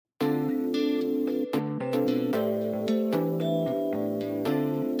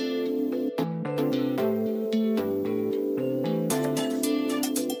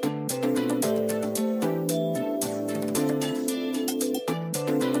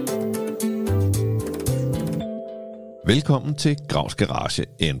Velkommen til Gravs Garage,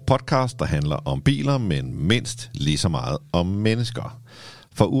 en podcast, der handler om biler, men mindst lige så meget om mennesker.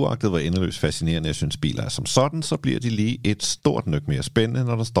 For uagtet hvor endeløst fascinerende jeg synes biler er som sådan, så bliver de lige et stort nøk mere spændende,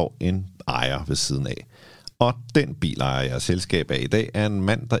 når der står en ejer ved siden af. Og den bilejer, jeg er selskab af i dag, er en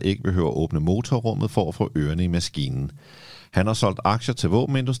mand, der ikke behøver at åbne motorrummet for at få ørerne i maskinen. Han har solgt aktier til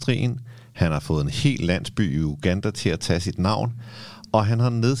våbenindustrien, han har fået en hel landsby i Uganda til at tage sit navn, og han har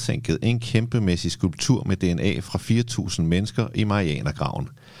nedsænket en kæmpemæssig skulptur med DNA fra 4.000 mennesker i Marianergraven.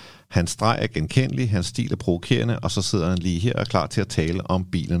 Hans streg er genkendelig, hans stil er provokerende, og så sidder han lige her og er klar til at tale om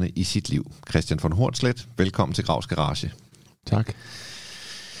bilerne i sit liv. Christian von Hornslet, velkommen til Gravs Garage. Tak.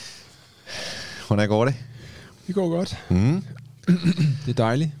 Hvordan går det? Det går godt. Det er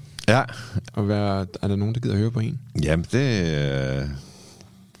dejligt. Ja. Er der nogen, der gider høre på en? Jamen, det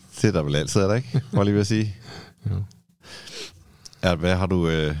er der vel altid, er der ikke? Må lige ved at sige. Ja. Ja, hvad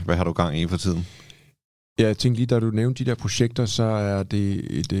har du gang i for tiden? Ja, jeg tænkte lige, da du nævnte de der projekter, så er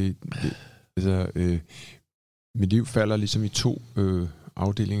mit liv falder ligesom i to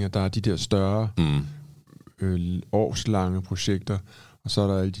afdelinger. Der er de der større årslange projekter, og så er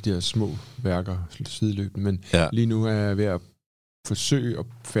der alle de der små værker sideløbende. Men lige nu er jeg ved at forsøge at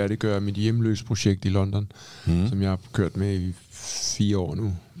færdiggøre mit hjemløse projekt i London, som jeg har kørt med i 4 år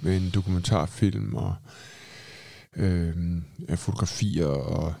nu, med en dokumentarfilm og fotografier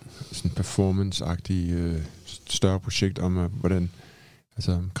og sådan performance-agtige større projekt om hvordan,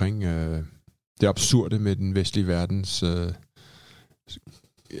 altså omkring det absurde med den vestlige verdens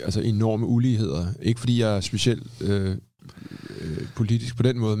altså enorme uligheder. Ikke fordi jeg er specielt politisk på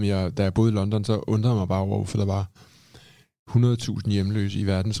den måde, men da jeg boede i London, så undrede jeg mig bare over, for der var 100.000 hjemløse i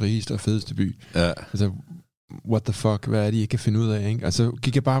verdens rigeste og fedeste by. Ja. Altså, what the fuck, hvad er det, I ikke kan finde ud af, ikke? Altså,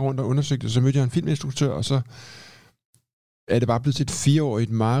 gik jeg bare rundt og undersøgte, og så mødte jeg en filminstruktør, og så er det bare blevet til et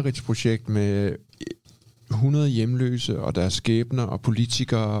 4-årigt mareridtsprojekt med 100 hjemløse og deres skæbner og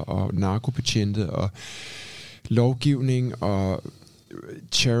politikere og narkobetjente og lovgivning og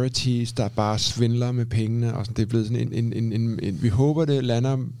charities, der bare svindler med pengene, og sådan. Det er blevet sådan en vi håber, det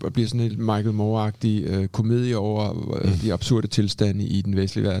lander og bliver sådan en Michael Moore-agtig komedie over de absurde tilstande i den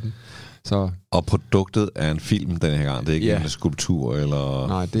vestlige verden. Så. Og produktet er en film den her gang, det er ikke en skulptur eller...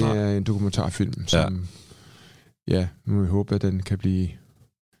 Nej, det er en dokumentarfilm, som nu må vi håbe, at den kan blive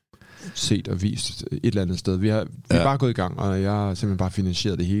set og vist et eller andet sted. Vi er bare gået i gang, og jeg har simpelthen bare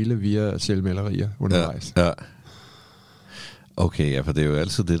finansieret det hele via selvmalerier undervejs. Ja. Okay, ja, for det er jo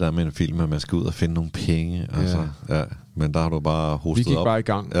altid det der med en film, at man skal ud og finde nogle penge. Altså, men der har du bare hostet op. Vi gik bare i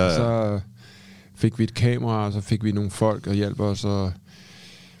gang, og så fik vi et kamera, og så fik vi nogle folk og hjalp os, og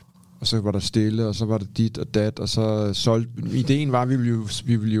så var der stille, og så var der dit og dat, og så solgte... Ideen var, at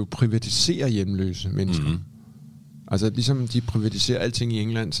vi ville jo privatisere hjemløse mennesker. Mm-hmm. Altså ligesom de privatiserer alting i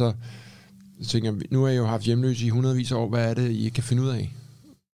England, så tænker jeg, nu har jeg jo haft hjemløse i hundredvis af år, hvad er det, I kan finde ud af?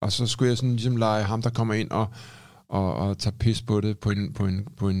 Og så skulle jeg sådan ligesom lege ham, der kommer ind og tager pis på det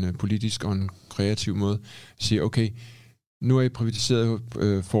på en politisk og en kreativ måde. Siger, okay, nu er I privatiseret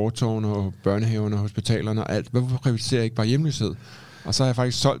fortovene og børnehaverne og hospitalerne og alt. Hvorfor privatiserer jeg ikke bare hjemløshed? Og så har jeg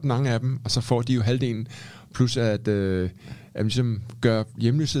faktisk solgt mange af dem, og så får de jo halvdelen, plus at ligesom gør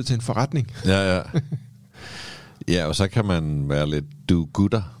hjemløshed til en forretning. Ja. Ja, og så kan man være lidt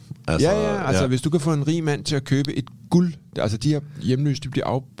do-gooder. Altså hvis du kan få en rig mand til at købe et guld, altså de her hjemløse, de bliver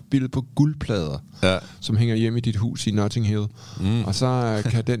afbildet på guldplader, som hænger hjemme i dit hus i Notting Hill. Og så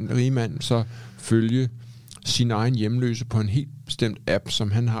kan den rige mand så følge sin egen hjemløse på en helt bestemt app,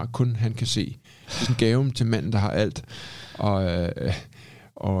 som kun han kan se. Det er sådan en gave til manden, der har alt.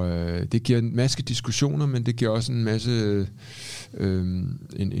 Og det giver en masse diskussioner, men det giver også en masse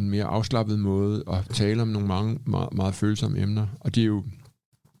en mere afslappet måde at tale om nogle meget følsomme emner. Og det er jo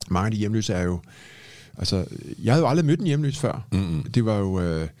mange af de hjemløse er jo altså, jeg havde jo aldrig mødt en hjemløs før. Det var jo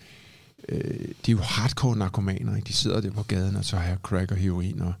de er jo hardcore narkomaner, ikke? De sidder der på gaden og så har crack og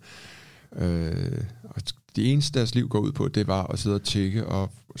heroin og det eneste deres liv går ud på, det var at sidde og tjekke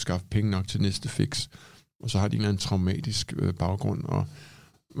og skaffe penge nok til næste fix. Og så har de en traumatisk baggrund,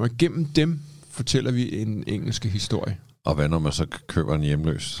 og gennem dem fortæller vi en engelsk historie. Og hvad når man så køber en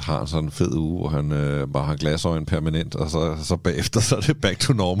hjemløs, har sådan en fed uge, hvor han bare har glasøjne permanent, og så bagefter, så er det back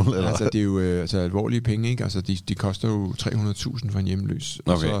to normal? Eller? Altså, det er jo alvorlige penge, ikke? Altså, de koster jo 300.000 for en hjemløs,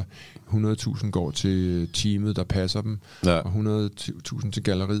 og så 100.000 går til teamet, der passer dem, og 100.000 til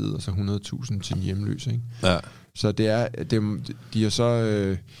galleriet, og så 100.000 til en hjemløs, ikke? Ja. Så de er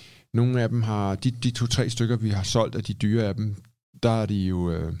så... nogle af dem har... De 2-3 stykker, vi har solgt af de dyre af dem, der er de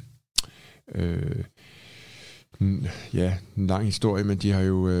jo... en lang historie, men de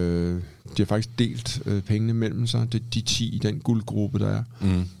har faktisk delt pengene mellem sig. Det er de 10 i den guldgruppe, der er.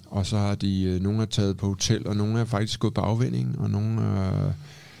 Og så har nogle har taget på hotel, og nogle har faktisk gået på afvinding, og nogle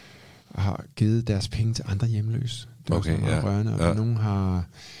har givet deres penge til andre hjemløse. Det er Okay, også meget rørende. Og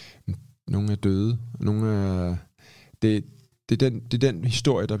nogle er døde. Det er den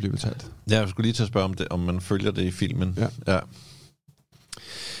historie, der bliver fortalt. Ja, jeg skulle lige til at spørge om man følger det i filmen. Ja.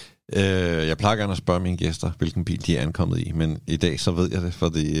 Jeg plejer gerne at spørge mine gæster, hvilken bil de er ankommet i, men i dag så ved jeg det,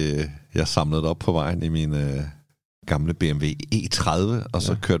 fordi jeg samlede det op på vejen i min gamle BMW E30, og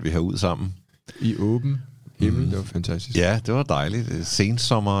så kørte vi herud sammen. I åben himmel, det var fantastisk. Ja, det var dejligt.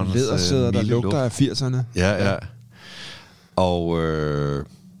 Sensommeren. Lædersæder, der lugter af 80'erne. Ja. Og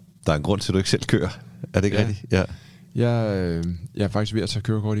der er en grund til, at du ikke selv kører. Er det ikke rigtigt? Ja. Jeg er faktisk ved at tage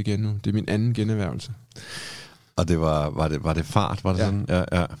kørekort igen nu. Det er min anden generhvervelse. Og det var det fart? Var det sådan?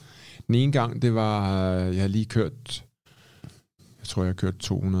 Ja. Den ene gang, det var, jeg har lige kørt, jeg tror, jeg har kørt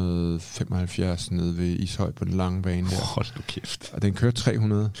 275 nede ved Ishøj på den lange bane der. Hold nu kæft. Og den kørte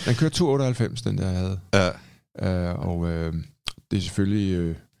 300. Den kørte 298, den der jeg havde. Ja. Det er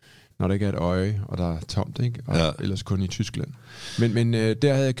selvfølgelig, når der ikke er et øje, og der er tomt, ikke? Og ellers kun i Tyskland. Men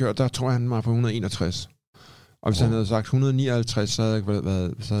der havde jeg kørt, der tror jeg, han var på 161. Og hvis han havde sagt 159, så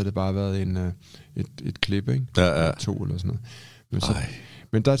havde det bare været et klip, ikke? Ja. 2 eller sådan noget.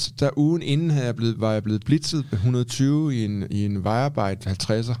 Men der ugen inden var jeg blevet blitzet med 120 i en vejarbejde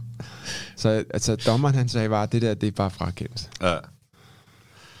 50'er. Så altså, dommeren han sagde bare, det er bare frakendt. Ja.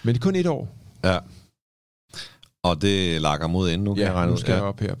 Men det er kun 1 år. Ja. Og det lakker mod enden nu, kan jeg regne ud. Nu skal jeg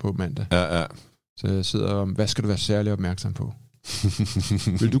op her på mandag. Ja. Så jeg sidder om, hvad skal du være særlig opmærksom på?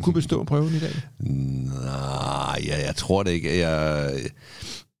 Vil du kunne bestå prøven i dag? Nej, jeg tror det ikke.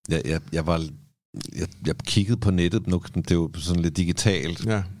 Jeg kiggede på nettet nu. Det er jo sådan lidt digitalt.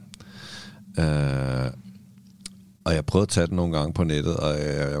 Ja. Og jeg prøvede at tage den nogle gange på nettet, og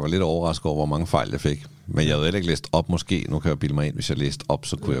jeg var lidt overrasket over, hvor mange fejl jeg fik. Men jeg havde heller ikke læst op måske. Nu kan jeg bilde mig ind, hvis jeg læste op,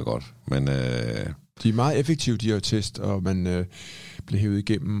 så kunne jeg godt. Men de er meget effektive, de her test, og man bliver hævet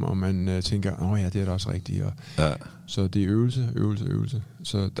igennem, og man tænker, ja, det er da også rigtigt. Og så det er øvelse.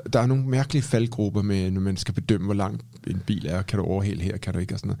 Så der er nogle mærkelige faldgrupper med, når man skal bedømme, hvor lang en bil er. Kan du overhale her, kan du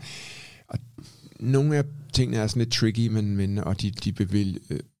ikke, og sådan noget. Og nogle af tingene er sådan lidt tricky,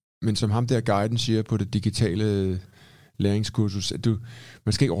 men som ham der guiden siger på det digitale læringskursus, at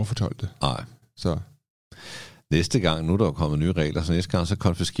man skal ikke overfortolke det. Nej. Så næste gang, nu er der jo kommet nye regler, så næste gang, så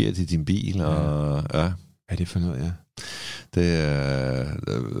konfiskerer de din bil, og Hvad er det for noget, ja? Det er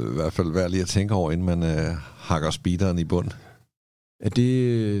i hvert fald værd lige at tænke over, inden man hakker speederen i bund.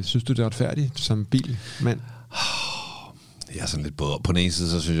 Synes du, det er retfærdigt som bilmand? Jeg er sådan lidt både. På den ene side,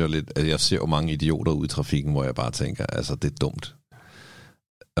 så synes jeg lidt, at jeg ser jo mange idioter ud i trafikken, hvor jeg bare tænker, altså, det er dumt.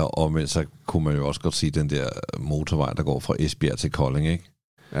 Og men så kunne man jo også godt sige, den der motorvej, der går fra Esbjerg til Kolding, ikke?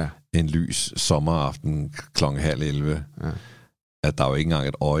 Ja. En lys sommeraften kl. 10:30. Ja. At der er jo ikke engang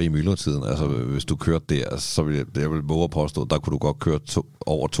et øje i myldretiden. Altså, hvis du kørte der, så vil jeg våge at påstå, der kunne du godt køre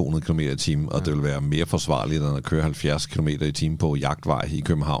over 200 km i timen, og det vil være mere forsvarligt, end at køre 70 km i timen på jagtvej i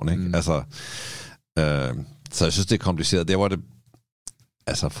København, ikke? Altså, så jeg synes, det er kompliceret. Der var det,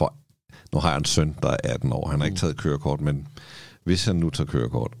 altså nu har jeg en søn, der er 18 år. Han har ikke taget kørekort, men hvis han nu tager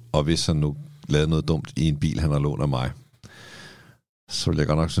kørekort, og hvis han nu lavede noget dumt i en bil, han har lånt af mig, så ville jeg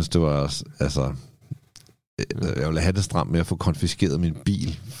godt nok synes, det var, altså, jeg ville have det stramt med at få konfiskeret min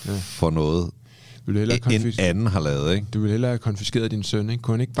bil for noget, en anden har lavet, ikke? Du ville hellere have konfiskeret din søn, ikke?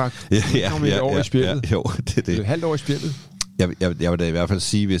 Kunne han ikke bare komme et år i spjældet? Ja, jo, det er det. Et halvt år i spjældet? Jeg vil da i hvert fald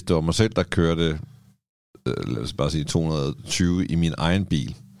sige, hvis det var mig selv, der kørte, lad os bare sige 220 i min egen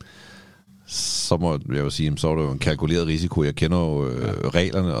bil, så må jeg jo sige, så er det jo en kalkuleret risiko. Jeg kender jo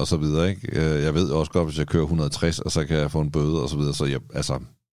reglerne og så videre, ikke? Jeg ved også godt, hvis jeg kører 160, og så kan jeg få en bøde og så videre. Så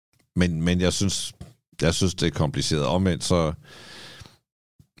men jeg synes, det er kompliceret. Omvendt så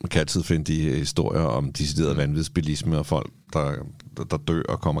man kan altid finde de historier om decideret vanvidsbilisme og folk, der dør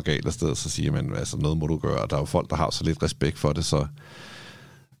og kommer galt af sted, så siger man, altså noget må du gøre. Der er jo folk, der har så lidt respekt for det, så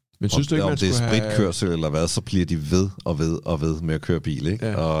men synes du ikke, om det er spritkørsel eller hvad, så bliver de ved med at køre bil, ikke?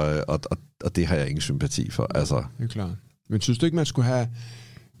 Ja. Og det har jeg ingen sympati for. Altså. Det er klart. Men synes du ikke, man skulle have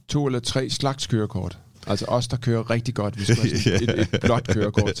 2 eller 3 slags kørekort? Altså os, der kører rigtig godt, vi skulle have et blåt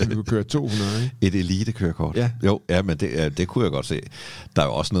kørekort, så vi kunne køre 200, ikke? Et elite-kørekort? Ja. Jo, ja, men det kunne jeg godt se. Der er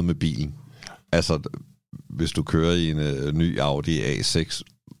jo også noget med bilen. Altså, hvis du kører i en ny Audi A6,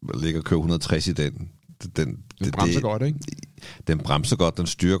 ligger og kører 160 i den bremser godt, ikke? Den bremser godt, den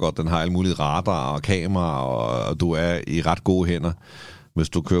styrer godt, den har alle mulige radar og kamera, og du er i ret gode hænder. Hvis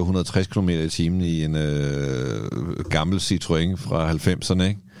du kører 160 km i timen i en gammel Citroën fra 90'erne,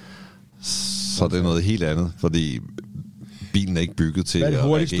 ikke? Så det er noget helt andet, fordi bilen er ikke bygget til at reagere.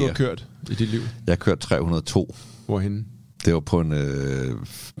 Hvad er det hurtigst, du har kørt i dit liv? Jeg har kørt 302. Hvorhenne? Det var på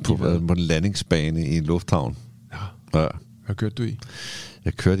en landingsbane i en lufthavn. Ja. Hvad kørte du i?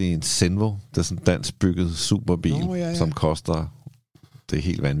 Jeg kørte i en Zenvo. Det er sådan en dansk bygget superbil, som koster... Det er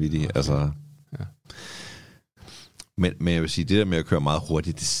helt vanvittigt. Okay. Altså... Ja. Men jeg vil sige, det der med at køre meget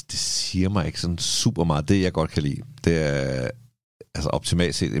hurtigt, det siger mig ikke sådan super meget. Det, jeg godt kan lide, det er altså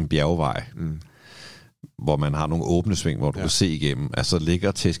optimalt set en bjergvej, hvor man har nogle åbne sving, hvor du kan se igennem. Altså ligger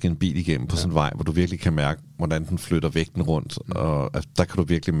og tæske en bil igennem på sådan en vej, hvor du virkelig kan mærke, hvordan den flytter vægten rundt. Og altså, der kan du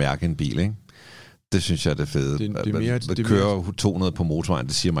virkelig mærke en bil, ikke? Det synes jeg er det fede. Det kører 200 på motorvejen,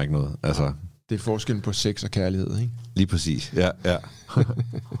 det siger mig ikke noget. Altså, det er forskellen på sex og kærlighed, ikke? Lige præcis, ja.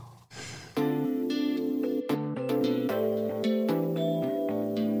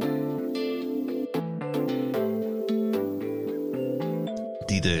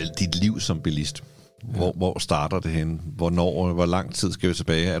 Dit liv som bilist. Hvor starter det henne? Hvor lang tid skal vi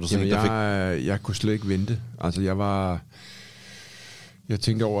tilbage? Er du sådan, jeg kunne slet ikke vente. Altså jeg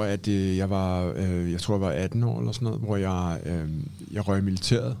tænkte over, at jeg tror jeg var 18 år eller sådan noget, hvor jeg røg i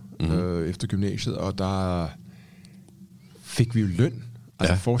militæret efter gymnasiet, og der fik vi jo løn.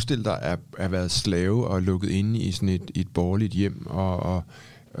 Altså forestil dig at have været slave og lukket inde i sådan et borgerligt hjem,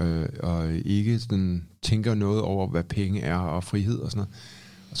 og ikke sådan tænker noget over, hvad penge er og frihed og sådan noget.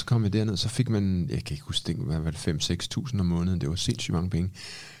 Og så kom jeg derned, så fik man, jeg kan ikke huske, hvad var det, 5-6.000 om måneden, det var sindssygt mange penge.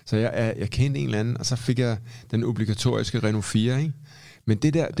 Så jeg kendte en eller anden, og så fik jeg den obligatoriske Renault 4, ikke? Men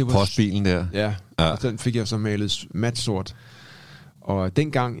det der, det var... Postbilen der? Ja, og den fik jeg så malet mat sort. Og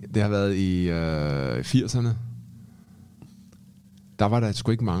dengang, det har været i 80'erne, der var der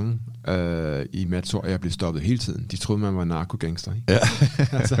sgu ikke mange i mat sort, og jeg blev stoppet hele tiden. De troede, man var narkogangster, ikke? Ja.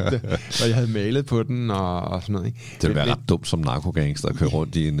 Og jeg havde malet på den og sådan noget, ikke? Det ville være ret dumt som narkogangster at køre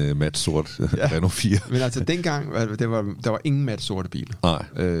rundt i en mat sort Renault 4. Men altså dengang, der var ingen mat sorte biler. Nej.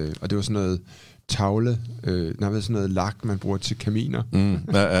 Og det var sådan noget tavle, sådan noget lak, man bruger til kaminer.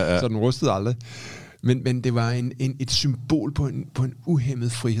 Så den rustede aldrig. Men det var et symbol på en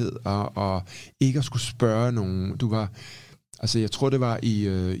uhæmmet frihed, og ikke at skulle spørge nogen. Du var... Altså, jeg tror, det var i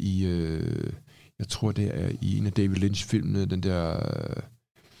en af David Lynch-filmene, den der,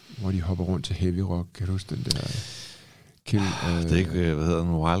 hvor de hopper rundt til heavy rock. Kan du huske den der? Det er ikke, hvad hedder den?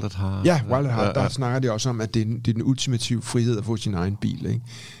 Wild at Heart? Ja, Wild at Heart. Der snakker de også om, at det er den ultimative frihed at få sin egen bil, ikke?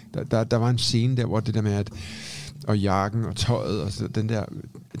 Der var en scene der, hvor det der med og jakken og tøjet og så den der,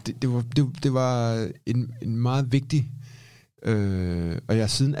 det var en meget vigtig, og jeg har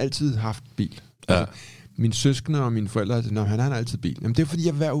siden altid haft bil. Altså, mine søskende og mine forældre, han har altid bil. Jamen, det er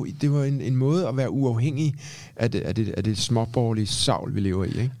fordi, det var en måde at være uafhængig af det småborgerlige savl, vi lever i,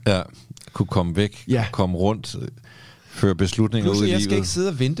 ikke? Ja, kunne komme væk, komme rundt, føre beslutninger ud i livet. Jeg skal ikke sidde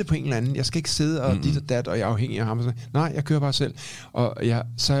og vente på en eller anden. Jeg skal ikke sidde og dit og dat, og jeg er afhængig af ham. Og nej, jeg kører bare selv. Og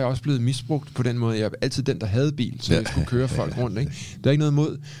så er jeg også blevet misbrugt på den måde. Jeg er altid den, der havde bil, så jeg skulle køre folk rundt, ikke? Der er ikke noget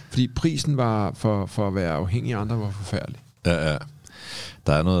imod, fordi prisen var for at være afhængig af andre var forfærdelig. Ja.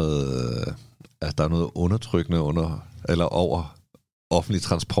 Der er noget undertrykkende over offentlig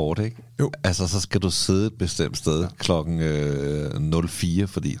transport, ikke? Jo. Altså, så skal du sidde et bestemt sted klokken 04,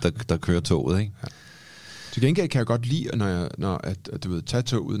 fordi der kører toget, ikke? Ja. Til gengæld kan jeg godt lide, at tage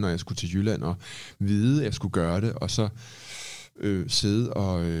toget, når jeg skulle til Jylland, og vide, at jeg skulle gøre det, og så sidde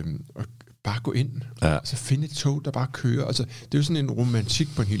og bare gå ind, og så finde et tog, der bare kører. Altså, det er jo sådan en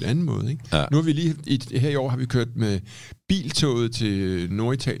romantik på en helt anden måde, ikke? Ja. Nu har vi lige, her i år har vi kørt med biltoget til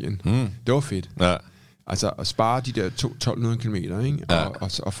Norditalien. Det var fedt. Ja. Altså, at spare de der 1200 kilometer, ikke? Ja.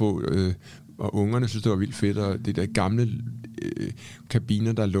 Og få... og ungerne synes, det var vildt fedt, og det der gamle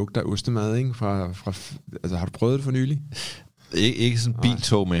kabiner, der lugter ostemad, ikke? Altså, har du prøvet det for nylig? Ikke sådan en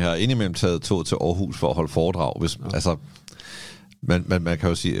biltog, men jeg har indimellem taget tog til Aarhus for at holde foredrag. Altså, man kan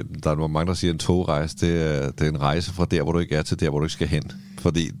jo sige, der er mange, der siger, at en togrejse, det er en rejse fra der, hvor du ikke er, til der, hvor du ikke skal hen.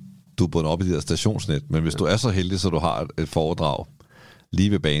 Fordi du er bundet op i det der stationsnet, men hvis du er så heldig, så du har et foredrag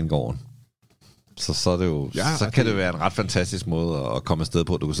lige ved banegården, så er det jo, så kan det være en ret fantastisk måde at komme afsted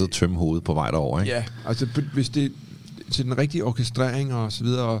på. Du kan sidde og tømme hovedet på vej derover, ikke? Ja, altså hvis det til den rigtige orkestrering og så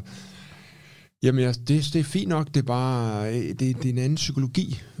videre, jamen det er fint nok, det er bare det er en anden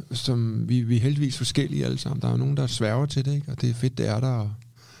psykologi, som vi er heldigvis forskellige alle sammen. Der er jo nogen, der sværger til det, ikke? Og det er fedt, det er der. Og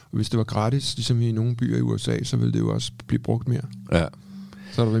hvis det var gratis, ligesom i nogle byer i USA, så ville det jo også blive brugt mere. Ja.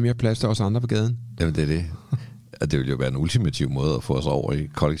 Så er der mere plads til os andre på gaden. Jamen det er det. Det ville jo være en ultimativ måde at få os over i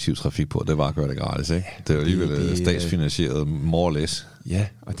kollektiv trafik på. Det var at gøre det gratis, ikke? Det er jo alligevel statsfinansieret, more or less. Ja,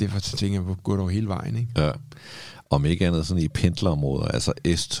 og derfor tænker jeg, hvor går det over hele vejen, ikke? Ja. Om ikke andet sådan i pendlerområder, altså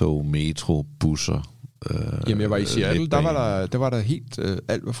S-tog, metro, busser. Jamen jeg var i Seattle, der var der helt,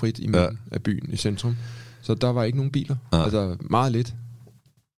 alt var frit i midten af byen, i centrum. Så der var ikke nogen biler. Altså meget lidt.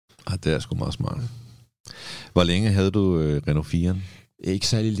 Det er sgu meget smart. Hvor længe havde du Renault 4'en? Ikke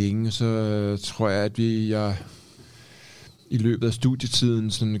særlig længe, så tror jeg, at jeg i løbet af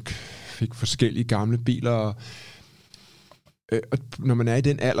studietiden sådan fik forskellige gamle biler, og når man er i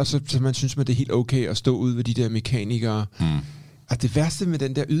den alder, så man synes man, det er helt okay at stå ude ved de der mekanikere. Og det værste med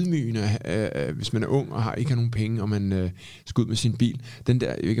den der ydmygende, hvis man er ung og ikke har nogen penge, og man skal ud med sin bil, den der,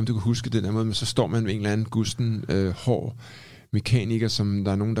 jeg ved ikke om du kan huske den der måde, men så står man med en eller anden gusten hård mekaniker, som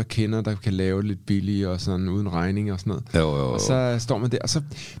der er nogen, der kender, der kan lave lidt billigt og sådan uden regning og sådan noget. Jo. Og så står man der, og så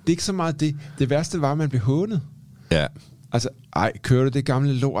det er ikke så meget det. Det værste var, at man blev hånet. Ja. Altså, kører du det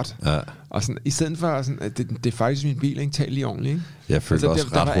gamle lort? Ja. Og sådan, i stedet for sådan, at det er faktisk min bil, ikke? Tal lige ordentligt, ikke? Jeg følte også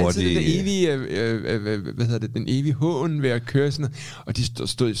der ret hurtigt. Det evige, den evige hån ved at køre sådan, og de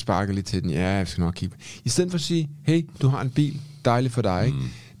stod og sparkede lidt til den. Ja, jeg skal nok kigge. I stedet for at sige, hey, du har en bil, dejligt for dig, ikke?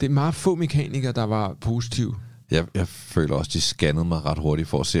 Det er meget få mekanikere, der var positive. Jeg føler også, de scannede mig ret hurtigt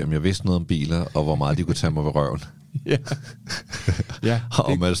for at se, om jeg vidste noget om biler, og hvor meget de kunne tage mig ved røven. Ja. Ja.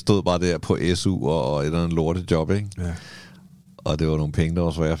 Og man stod bare der på SU og et eller andet lortejob, ikke? Ja. Og det var nogle penge, der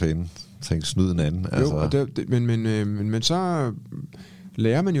var svære at finde. Tænk, snyd en anden. Altså. Jo, men så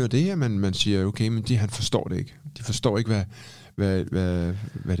lærer man jo det her, man siger, okay, men han forstår det ikke. De forstår ikke,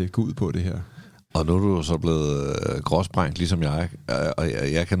 hvad det går ud på, det her. Og nu er du så blevet gråsprængt, ligesom jeg. Og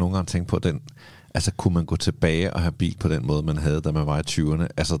jeg kan nogle gange tænke på den. Altså, kunne man gå tilbage og have bil på den måde, man havde, da man var i 20'erne?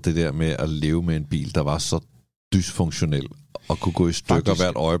 Altså, det der med at leve med en bil, der var så dysfunktionel, og kunne gå i stykker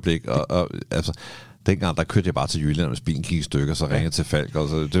hvert øjeblik. Og altså, dengang, der kørte jeg bare til Jylland, og hvis bilen gik i stykker, så ringede jeg til Falk. Og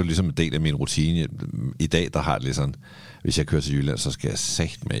så, det var ligesom en del af min rutine. I dag, der har jeg lidt sådan, hvis jeg kører til Jylland, så skal jeg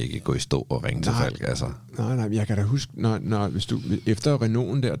sagt med ikke gå i stå og ringe til Falk. Altså. Nej, jeg kan da huske, når hvis du, efter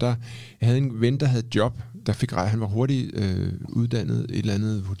Renaulten der, jeg havde en ven, der havde et job, han var hurtigt uddannet et eller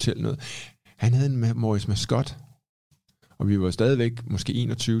andet hotel, noget. Han havde en Morris Mascot, og vi var stadigvæk måske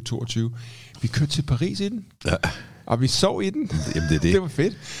 21, 22. Vi kørte til Paris i den, og vi sov i den. Jamen, det er det. Det var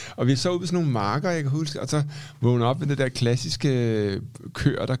fedt. Og vi sov ud på sådan nogle marker, jeg kan huske, og så vågnede op med det der klassiske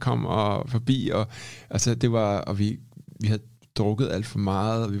køer, der kom forbi, og altså det var, og vi havde drukket alt for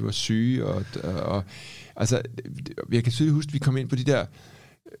meget, og vi var syge, og altså, jeg kan tydeligt huske, at vi kom ind på de der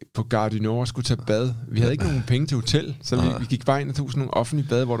på Gare du Nord og skulle tage bad. Vi havde ikke nogen penge til hotel, så vi gik bare ind og tog sådan nogle offentlige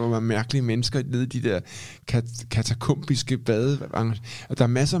bade, hvor der var mærkelige mennesker nede i de der katakombiske bade. Og der er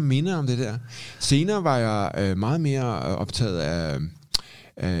masser af minder om det der. Senere var jeg meget mere optaget af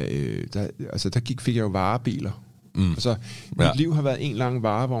fik jeg jo varebiler. Altså, mit liv har været en lang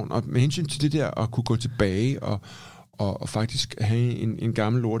varevogn, og med hensyn til det der at kunne gå tilbage og faktisk have en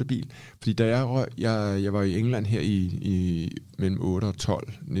gammel lortebil. Fordi da jeg var i England her i mellem 8 og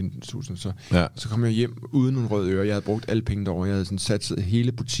 12, 19.000, så kom jeg hjem uden en rød øre. Jeg havde brugt alle penge derovre. Jeg havde sådan satset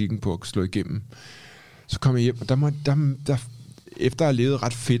hele butikken på at slå igennem. Så kom jeg hjem, og der efter at have levet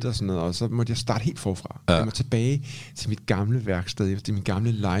ret fedt og sådan noget, og så måtte jeg starte helt forfra. Jeg måtte tilbage til mit gamle værksted, efter min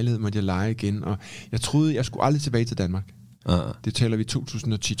gamle lejlighed måtte jeg leje igen, og jeg troede, jeg skulle aldrig tilbage til Danmark. Det taler vi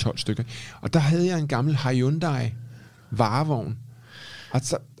 2010-12 stykker. Og der havde jeg en gammel Hyundai varevogn.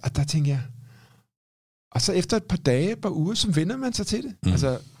 Og der tænkte jeg, og så efter et par uger, så vender man sig til det.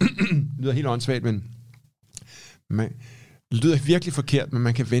 Altså, det lyder helt åndssvagt, men det lyder virkelig forkert, men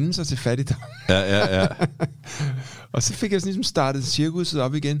man kan vende sig til fattigdom. Ja. Og så fik jeg sådan ligesom startet cirkuset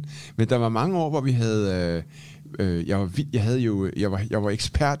op igen. Men der var mange år, hvor vi havde, jeg var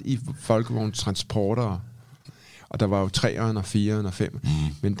ekspert i folkevognstransportere. Og der var jo 3'eren og 4'eren og 5'eren.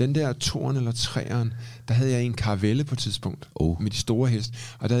 Men den der 2'eren eller 3'eren, der havde jeg en Caravelle på et tidspunkt. Med de store heste.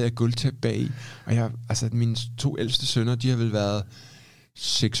 Og der havde jeg gulvtæp bag i. Og mine 2 ældste sønner, de har vel været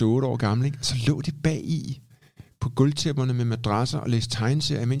 6-8 år gamle. Ikke? Så lå de bag i på gulvtæpperne med madrasser og læste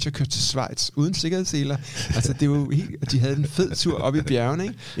tegneserier, mens jeg kørte til Schweiz uden sikkerhedsseler. Altså, det var jo helt... De havde en fed tur op i bjergene,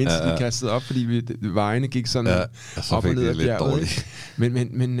 ikke? Indtil de kastede op, fordi vejene gik sådan op og ned ad bjerget.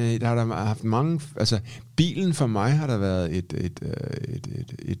 Men der har der haft mange... Altså, bilen for mig har der været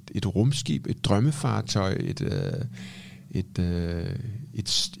et rumskib, et drømmefartøj, et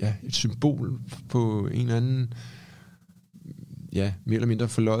symbol på en eller anden mere eller mindre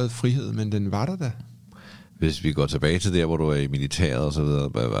forløjet frihed, men den var der da. Hvis vi går tilbage til der, hvor du er i militæret og så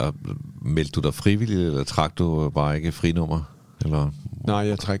videre, meldte du dig frivilligt, eller trak du bare ikke frinummer? Eller? Nej,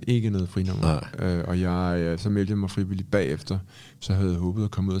 jeg trak ikke noget frinummer. Og så meldte jeg mig frivilligt bagefter, så havde jeg håbet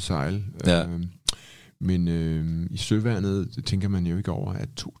at komme ud og sejle. Ja. Men i søværnet tænker man jo ikke over, at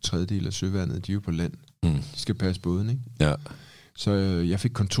 2/3 af søværnet, de er jo på land. De skal passe båden, ikke? Ja. Så jeg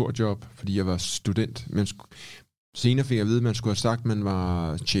fik kontorjob, fordi jeg var student. Senere fik jeg at vide, at man skulle have sagt, at man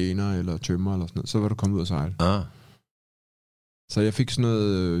var tjener eller tømrer eller sådan noget. Så var du kommet ud og sejle. Så jeg fik sådan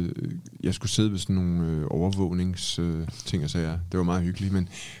noget... jeg skulle sidde ved sådan nogle overvågningsting og sager. Det var meget hyggeligt, men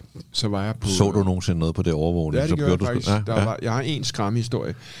så var jeg på... Så du nogensinde noget på det overvågning? Ja, det gjorde jeg faktisk. Ja. Jeg har en skræmme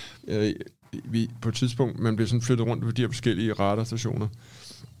historie. På et tidspunkt, man blev sådan flyttet rundt på de her forskellige radarstationer.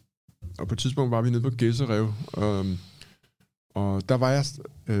 Og på et tidspunkt var vi nede på Gæsserev, og der var jeg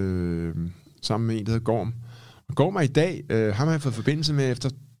sammen med en, der hedder Gorm. Og Gorm er i dag, ham har jeg fået forbindelse med efter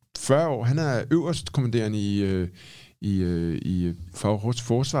 40 år. Han er øverstkommanderende i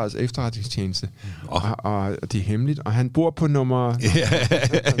Forsvarets efterretningstjeneste. Og det er hemmeligt. Og han bor på nummer...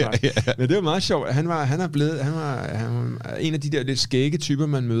 Men det var meget sjovt. Han var en af de der lidt skægge typer,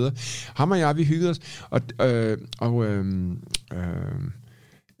 man møder. Ham og jeg, vi hyggede os.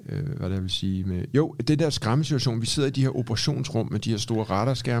 Hvad det vil sige med... Jo, det der skræmmesituation, vi sidder i de her operationsrum med de her store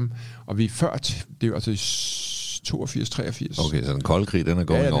radarskærme, og vi er før... Det er jo altså 82-83. Okay, så den kolde krig, den er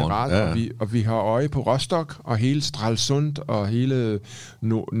gået over. Ja. Og vi har øje på Rostock, og hele Stralsund, og hele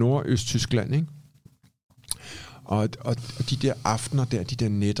Nordøsttyskland, ikke? Og de der aftener der, de der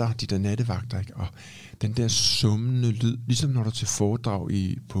nætter, de der nattevagter, ikke? Og den der summende lyd, ligesom når du er til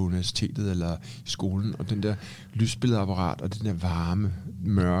foredrag på universitetet eller i skolen, og den der lysbilledapparat, og den der varme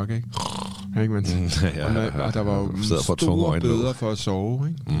mørke, ikke? Ikke man? Og der var jo store bøder for at sove,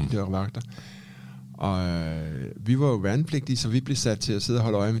 ikke? De der vagter. Og vi var jo værnepligtige, så vi blev sat til at sidde og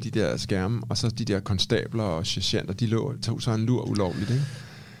holde øje med de der skærme, og så de der konstabler og sergeanter, de tog så en lur ulovligt, ikke?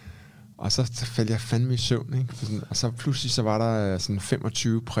 Og så faldt jeg fandme i søvn, ikke? Og så pludselig så var der sådan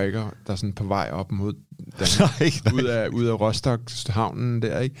 25 prikker, der sådan på vej op mod ud af Rostock havnen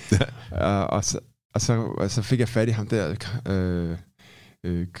der, ikke? Ja. Og så fik jeg fat i ham der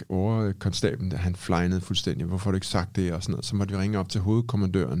overkonstablen, han flejnede fuldstændig. Hvorfor har du ikke sagt det? Og sådan noget. Så måtte vi ringe op til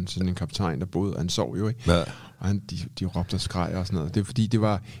hovedkommandøren, sådan en kaptajn, der boede, og han sov jo, ikke? Ja. Og de råbte og skreg og sådan noget. Det er fordi, det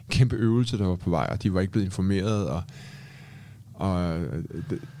var en kæmpe øvelse, der var på vej, og de var ikke blevet informeret, og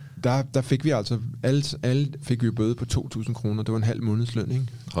der fik vi altså, alle fik vi jo bøde på 2.000 kroner. Det var en halv månedsløn, ikke?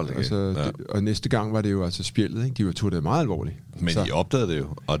 Og næste gang var det jo altså spjældet, ikke? De tog det meget alvorligt. Men de opdagede det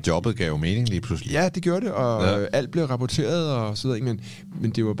jo, og jobbet gav jo mening lige pludselig. Ja, det gjorde det, og alt blev rapporteret og så videre,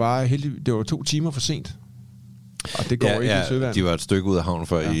 men det var bare heldigt, det var 2 timer for sent. Og det går ikke i søvand. De var et stykke ud af havnen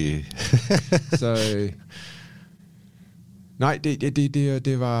før i... Så... nej,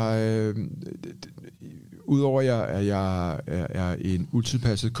 det var... Udover at jeg er en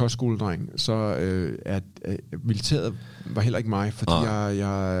utilpasset kostskoledreng, så at militæret var heller ikke mig, fordi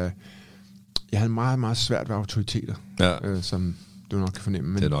jeg havde meget, meget svært ved autoriteter, som du nok kan fornemme.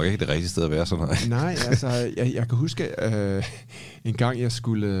 Men det er nok ikke det rigtige sted at være sådan noget. Nej, altså, jeg kan huske, en gang jeg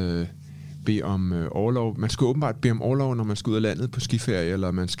skulle bede om orlov. Man skulle åbenbart bede om orlov, når man skal ud af landet på skiferie,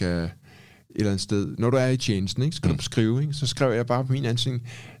 eller man skal et eller andet sted. Når du er i tjenesten, ikke, skal du skrive, ikke? Så skrev jeg bare på min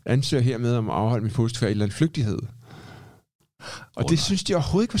ansøger hermed om at afholde min postferie i et eller andet flygtighed. Og det synes de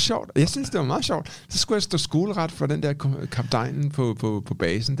overhovedet ikke var sjovt. Jeg synes, det var meget sjovt. Så skulle jeg stå skoleret for den der kaptajnen på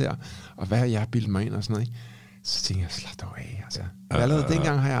basen der. Og hvad har jeg bildet mig ind og sådan noget, ikke? Så tænkte jeg, slap dog af, altså. Allerede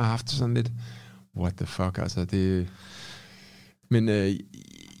dengang har jeg haft sådan lidt, what the fuck, altså det... Men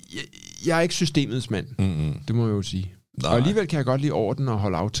jeg er ikke systemets mand. Det må jeg jo sige. Nej. Og alligevel kan jeg godt lide orden og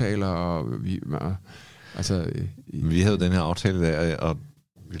holde aftaler, og vi havde den her aftale der, og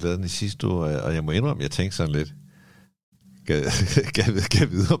vi lavede den i sidste år, og jeg må indrømme, jeg tænkte sådan lidt, kan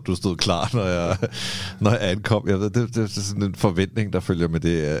jeg vide, om du stod klar, når jeg ankom. Jeg ved, det er sådan en forventning, der følger med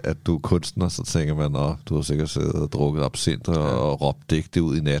det, at du er kunstner, så tænker man, du har sikkert siddet og drukket absint og råbt digte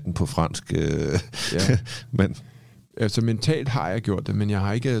ud i natten på fransk. Men... Altså mentalt har jeg gjort det, men jeg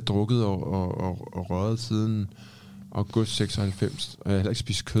har ikke drukket og røget siden august 96, og jeg har heller ikke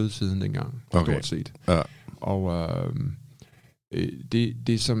spist kød siden dengang, stort set. Ja. Og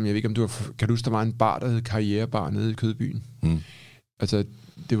det som, jeg ved ikke om kan du huske, der var en bar, der hed Karrierebar nede i Kødbyen? Altså,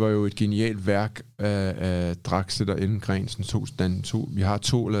 det var jo et genialt værk af Draxler og Ellengrensen. Vi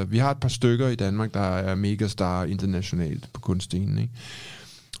har et par stykker i Danmark, der er megastar internationalt på kunstscenen, ikke?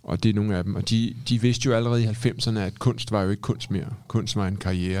 Og det er nogle af dem, og de vidste jo allerede i 90'erne, at kunst var jo ikke kunst mere. Kunst var en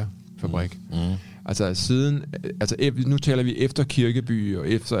karrierefabrik. Altså siden, nu taler vi efter Kirkeby og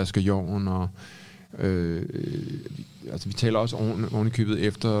efter Asger Jorn, og vi taler også oven i købet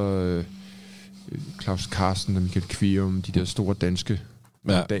efter Claus Carsten og Michael Kvium, de der store danske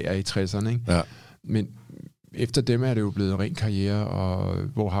dager i 60'erne, ikke? Ja. Men efter dem er det jo blevet ren karriere, og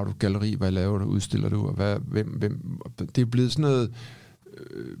hvor har du galleri, hvad laver du, udstiller du, og hvem det er blevet sådan noget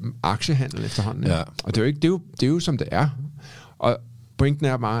aktiehandel efterhånden. Ja. Og det er jo som det er. Og pointen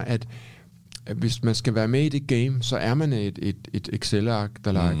er bare, at at hvis man skal være med i det game, så er man et Excel-ark,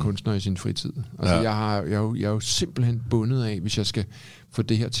 der leger kunstner i sin fritid. Altså, jeg er jo simpelthen bundet af, hvis jeg skal få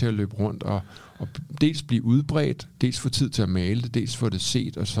det her til at løbe rundt, og dels blive udbredt, dels få tid til at male det, dels få det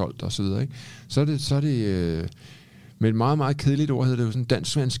set og solgt og så videre, ikke? Så er det med et meget, meget kedeligt ord, hedder det jo sådan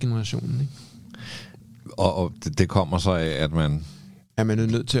dansk-svensk-generationen, ikke? Og det kommer så af, at man er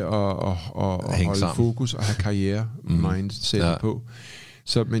nødt til at holde sammen. Fokus og have karriere-mindset på.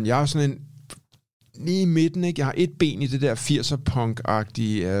 Så, men jeg er sådan en lige i midten, ikke? Jeg har et ben i det der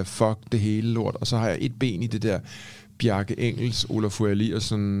 80'er-punk-agtige fuck det hele lort, og så har jeg et ben i det der Bjarke Engels, Olafur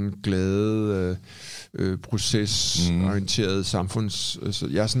Eliasson, glade, procesorienteret samfunds... Så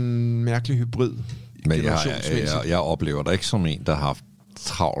jeg er sådan en mærkelig hybrid. Men jeg oplever dig ikke som en, der har haft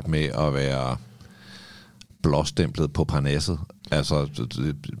travlt med at være blåstemplet på parnasset. Altså,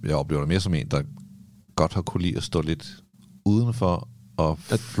 jeg oplever dig mere som en, der godt har kunne lide at stå lidt udenfor og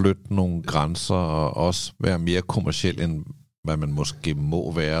flytte nogle grænser og også være mere kommerciel, end hvad man måske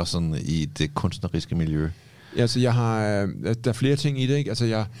må være sådan i det kunstneriske miljø. Altså, der er flere ting i det, ikke? Altså,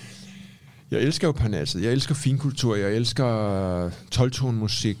 jeg elsker jo parnasset. Jeg elsker finkultur. Jeg elsker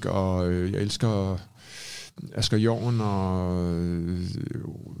 12-tone-musik, og jeg elsker Asger Jorn og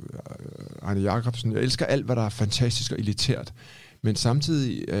Arne Jacobsen. Jeg elsker alt, hvad der er fantastisk og elitært. Men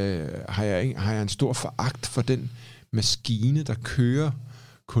samtidig har jeg en stor foragt for den maskine, der kører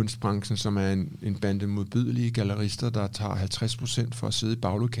kunstbranchen, som er en bande modbydelige gallerister, der tager 50% for at sidde i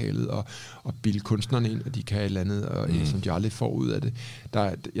baglokalet og bilde kunstnerne ind, og de kan et eller andet, som de aldrig får ud af det.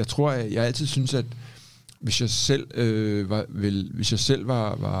 Jeg tror, jeg altid synes, at hvis jeg selv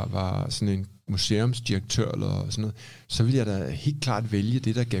var sådan en museumsdirektør eller sådan noget, så ville jeg da helt klart vælge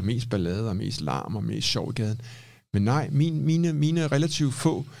det, der gav mest ballade og mest larm og mest sjov i gaden. Men nej, mine relativt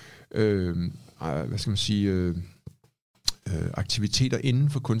få aktiviteter inden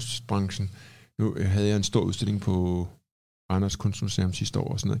for kunstbranchen. Nu havde jeg en stor udstilling på Randers Kunstmuseum sidste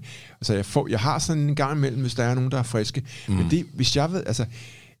år og sådan noget. Altså jeg har sådan en gang imellem, hvis der er nogen, der er friske. Men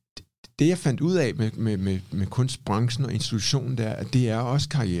det jeg fandt ud af med kunstbranchen og institutionen der, at det er også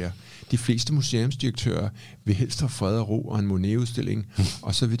karriere. De fleste museumsdirektører vil helst have fred og ro og en Monet-udstilling,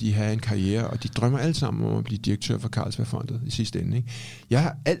 og så vil de have en karriere, og de drømmer alle sammen om at blive direktør for Carlsbergfondet i sidste ende, ikke?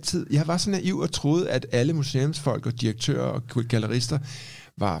 Jeg var så naiv og troede, at alle museumsfolk og direktører og gallerister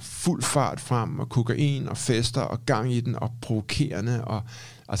var fuld fart frem, og kokain og fester og gang i den, og provokerende, og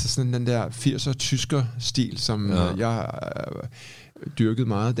altså sådan den der 80'er tysker-stil, som jeg dyrkede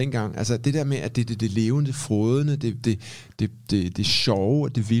meget dengang. Altså det der med, at det levende, frådende, det sjove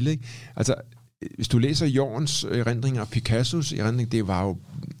og det vilde, ikke? Altså, hvis du læser Jorns erindringer og Picassos erindring, det var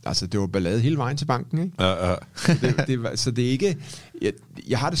ballade hele vejen til banken, ikke? Så det er ikke...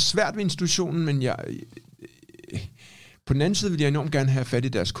 Jeg har det svært ved institutionen, men på den anden side vil jeg enormt gerne have fat i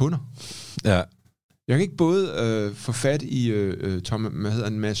deres kunder. Ja. Jeg kan ikke både få fat i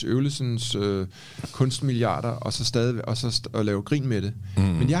Mads Øvlesens kunstmilliarder og så stadig og lave grin med det.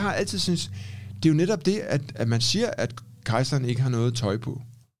 Men jeg har altid synes, det er jo netop det, at man siger, at kejseren ikke har noget tøj på.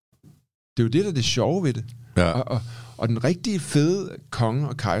 Det er jo det, der er det sjove ved det. Ja. Og den rigtige fede konge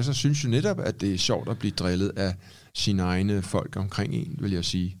og kejser synes jo netop, at det er sjovt at blive drillet af sine egne folk omkring en, vil jeg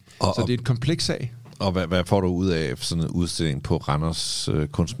sige. Så det er et kompleks sag. Og hvad får du ud af sådan en udstilling på Randers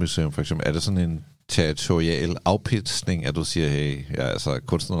Kunstmuseum for eksempel? Er det sådan en territorial afpitsning, at du siger, hey, jeg er altså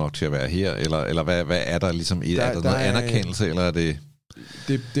kunstner nok til at være her, eller hvad er der ligesom i? Er der noget anerkendelse, eller er det...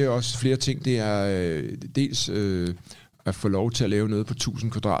 Det er også flere ting. Det er dels at få lov til at lave noget på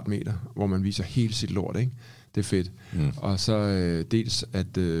 1000 kvadratmeter, hvor man viser hele sit lort, ikke? Det er fedt. Og så dels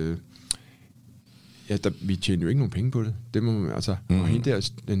at... vi tjener jo ikke nogen penge på det. Det må man, altså... Og hende der,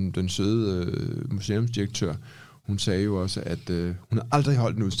 den søde museumsdirektør, hun sagde jo også, at hun har aldrig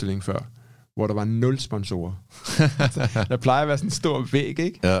holdt en udstilling før, hvor der var 0 sponsorer. Der plejer at være sådan en stor væg,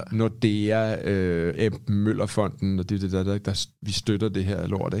 ikke? Ja. Nordea, Møllerfonden, og der vi støtter det her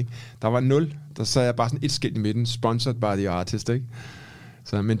lort, ikke? Der var 0. Der sagde jeg bare sådan et skilt i midten, sponsored by the artist, ikke?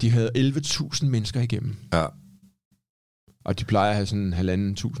 Så, men de havde 11.000 mennesker igennem. Ja. Og de plejer at have sådan 1.500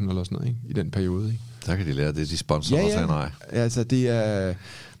 eller sådan noget, ikke? I den periode, ikke? Der kan de lære det, de sponsorer sig, nej. Altså, det er...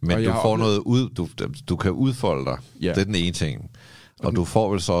 Men du får noget ud, du kan udfolde dig. Ja. Det er den ene ting. Og du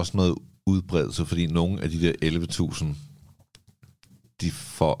får vel så også noget udbredelse, fordi nogle af de der 11.000, de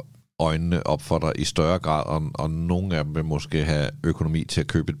får øjnene op for dig i større grad, og nogle af dem vil måske have økonomi til at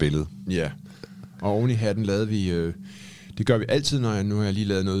købe et billede. Ja, og oven i hatten lavede vi, det gør vi altid, nu har jeg lige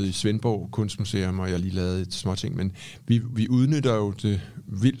lavet noget i Svendborg Kunstmuseum, og jeg har lige lavet et småting, men vi udnytter jo det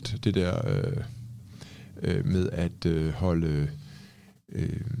vildt, det der med at holde...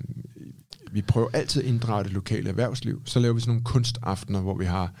 Vi prøver altid at inddrage det lokale erhvervsliv. Så laver vi sådan nogle kunstaftener,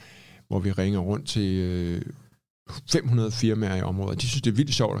 hvor hvor vi ringer rundt til 500 firmaer i området. De synes, det er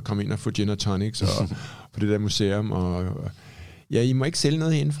vildt sjovt at komme ind og få gin og tonics og på det der museum. Og ja, I må ikke sælge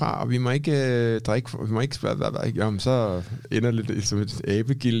noget herindefra, og vi må ikke drikke, vi må ikke, jamen, så ender det lidt som et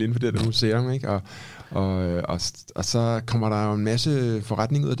abegilde inden for det der museum, ikke? Og så kommer der jo en masse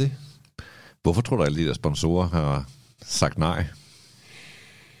forretning ud af det. Hvorfor tror du, at alle de der sponsorer har sagt nej?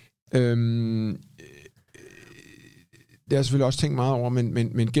 Det har jeg selvfølgelig også tænkt meget over,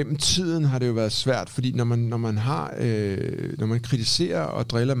 men gennem tiden har det jo været svært, fordi når man kritiserer og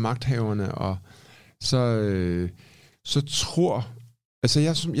driller magthaverne, og så tror... Altså,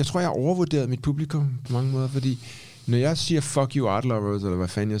 jeg tror, jeg har overvurderet mit publikum på mange måder, fordi når jeg siger fuck you art lovers, eller hvad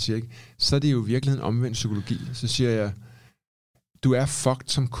fanden jeg siger, ikke, så er det jo i virkeligheden omvendt psykologi. Så siger jeg, du er fucked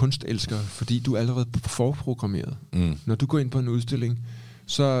som kunstelsker, fordi du er allerede forprogrammeret. Når du går ind på en udstilling,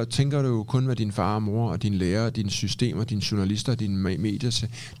 så tænker du jo kun, hvad din far og mor og dine lærere, dine systemer, dine journalister og dine medier.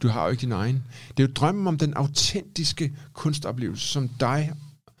 Du har jo ikke din egen. Det er jo drømmen om den autentiske kunstoplevelse, som dig,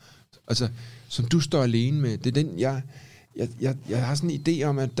 altså, som du står alene med. Det er den, jeg har sådan en idé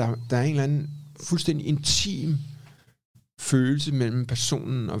om, at der er en eller anden fuldstændig intim følelse mellem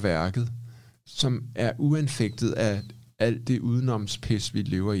personen og værket, som er uanfægtet af alt det udenomspis, vi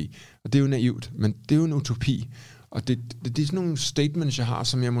lever i. Og det er jo naivt, men det er jo en utopi. Og det er sådan nogle statements, jeg har,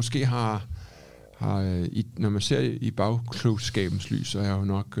 som jeg måske har når man ser i bagklogskabens lys, så har jeg jo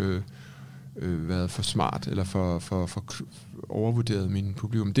nok været for smart, eller for overvurderet min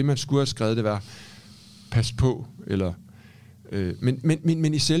publikum. Det, man skulle have skrevet, det var, pas på, eller...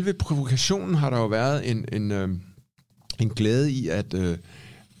 Men i selve provokationen har der jo været en glæde i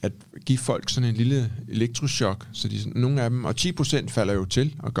at give folk sådan en lille elektrochok, så nogle af dem, og 10% falder jo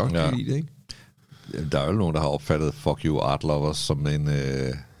til, og godt kan lide det, ikke? Der er jo nogen, der har opfattet fuck you art lovers som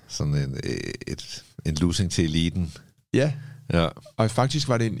en losing til eliten. Ja, og faktisk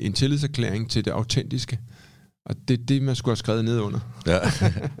var det en tillidserklæring til det autentiske, og det er det, man skulle have skrevet ned under. Ja.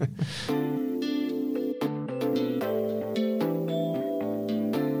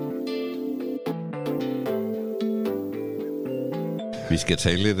 Vi skal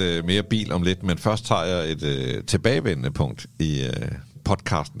tale lidt mere bil om lidt, men først tager jeg et tilbagevendende punkt i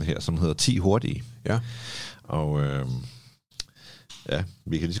podcasten her, som hedder 10 hurtige. Ja. Og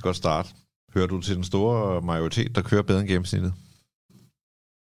vi kan lige så godt starte. Hører du til den store majoritet, der kører bedre end gennemsnittet?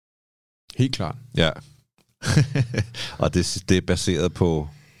 Helt klart. Ja. Og det er baseret på...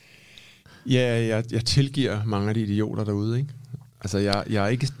 Ja, jeg tilgiver mange af de idioter derude, ikke? Altså, jeg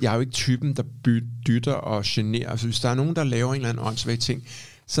er jo ikke typen, der dytter og generer. Altså, hvis der er nogen, der laver en eller anden åndssvag ting,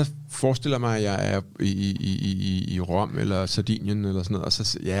 så forestiller mig, at jeg er i Rom eller Sardinien eller sådan noget, og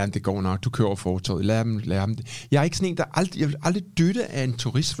så ja, det går nok, du kører over fortovet, lad dem det. Jeg er ikke sådan en, jeg vil aldrig dytte af en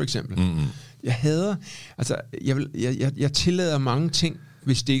turist, for eksempel. Mm-hmm. Jeg hader, altså, jeg tillader mange ting,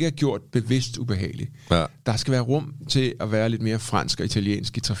 hvis det ikke er gjort bevidst ubehageligt. Ja. Der skal være rum til at være lidt mere fransk og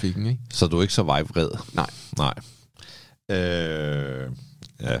italiensk i trafikken, ikke? Så du er ikke så vejvred? Nej.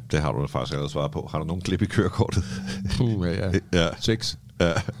 Ja, det har du faktisk allerede svaret på. Har du nogen klip i kørekortet? Ja. 6.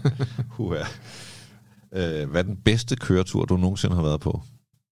 Ja. Hvad er den bedste køretur, du nogensinde har været på?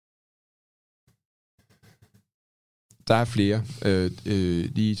 Der er flere.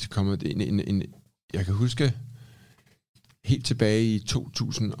 Lige kommet en jeg kan huske helt tilbage i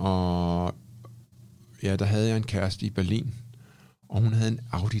 2000 og ja, der havde jeg en kæreste i Berlin, og hun havde en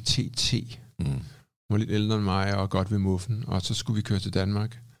Audi TT. Hun var lidt ældre end mig og godt ved muffen, og så skulle vi køre til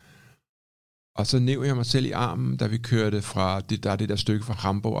Danmark. Og så nævnte jeg mig selv i armen, da vi kørte fra det der stykke fra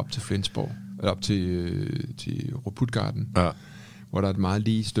Hamburg op til Flensborg, eller op til Roputgarten, hvor der er et meget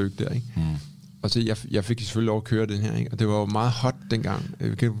lige stykke der, ikke? Og så jeg fik selvfølgelig lov at køre den her, ikke? Og det var jo meget hot dengang.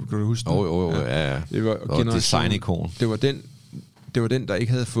 Kan du huske det? Ja. Det var design-ikon. Det var den, der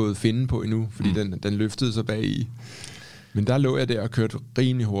ikke havde fået finde på endnu, fordi den løftede sig bag i. Men der lå jeg der og kørte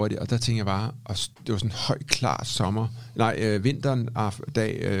rimelig hurtigt, og der tænkte jeg bare, og det var sådan en høj, klar sommer. Vinteren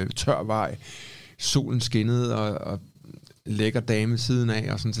dag, tør vej, solen skinnede, og lækker dame siden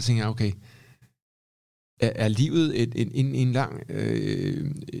af, og sådan, så tænkte jeg, okay, er livet en lang,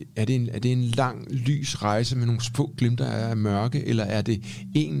 er det en lang, lys rejse med nogle små glimter af mørke, eller er det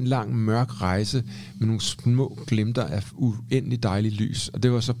en lang, mørk rejse med nogle små glimter af uendelig dejlig lys? Og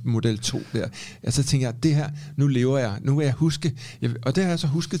det var så model 2 der. Og så tænkte jeg, det her, nu lever jeg, nu vil jeg huske, og det har jeg så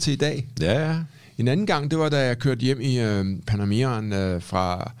husket til i dag. Ja. En anden gang, det var, da jeg kørte hjem i Panameren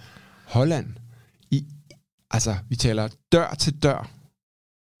fra Holland. Altså, vi taler dør til dør.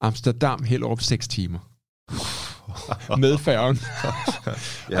 Amsterdam, helt over på 6 timer. med færgen.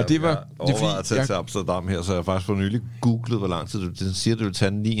 Og det var... Jeg overvejede at tage til Amsterdam her, så jeg faktisk for nylig googlet, hvor lang tid det siger, det ville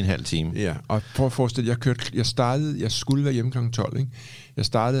tage 9,5 timer. Ja, og prøv at forestille, jeg skulle være hjemme kl. 12, ikke? Jeg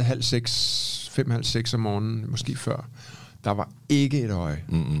startede 5:30 om morgenen, måske før. Der var ikke et øje.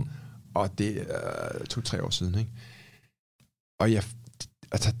 Mm-hmm. Og det er 2-3 år siden, ikke?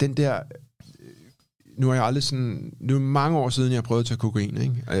 Og den der... Nu er jeg aldrig sådan... Nu er mange år siden, jeg har prøvet at tage kokain,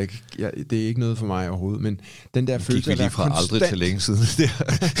 ikke? Og det er ikke noget for mig overhovedet, men den der følelse af at være konstant... Gik vi lige fra aldrig til længe siden.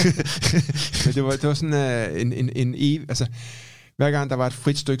 Men det var sådan en altså, hver gang der var et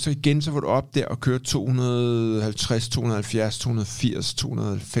frit stykke, så igen, så var du op der og kørte 250, 270, 280,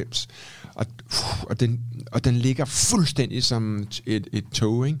 290. Og den ligger fuldstændig som et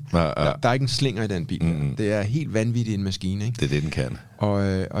tog, ikke? Ja. Der er ikke en slinger i den bil. Mm-hmm. Det er helt vanvittigt en maskine, ikke? Det er det, den kan. Og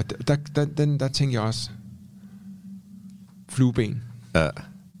der tænker jeg også flueben. Ja.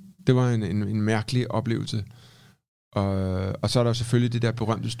 Det var en mærkelig oplevelse. Og så er der selvfølgelig det der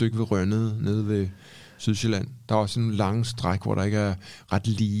berømte stykke ved Rønnede, nede ved Sydsjælland. Der er også en lang stræk, hvor der ikke er ret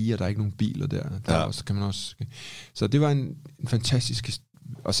lige, og der er ikke nogen biler der. Der også, kan man også... Så det var en fantastisk...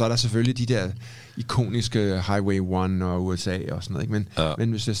 Og så er der selvfølgelig de der ikoniske Highway 1 og USA og sådan noget. Ikke?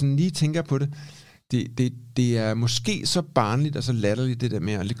 Men hvis jeg sådan lige tænker på det er måske så barnligt og så latterligt, det der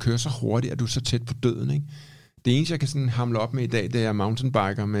med at køre så hurtigt, at du er så tæt på døden, ikke? Det eneste, jeg kan sådan hamle op med i dag, det er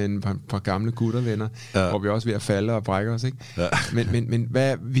mountainbiker med et par gamle guttervenner, hvor vi også er ved at falde og brække os, ikke? Ja. Men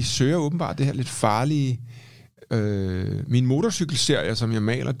vi søger åbenbart det her lidt farlige... min motorcykelserie, som jeg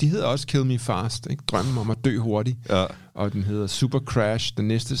maler, de hedder også Kill Me Fast, ikke? Drømmen om at dø hurtigt. Ja. Og den hedder Super Crash, den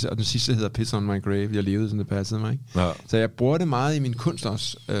næste, og den sidste hedder Piss on My Grave. Jeg levede, sådan det passede mig, ikke? Ja. Så jeg bruger det meget i min kunst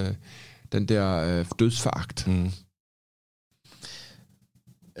også, den der dødsforagt. Mm.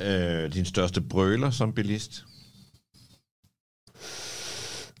 Din største brøler som bilist?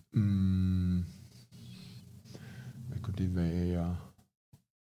 Hvad kunne det være?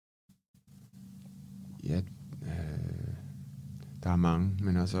 Ja, der er mange,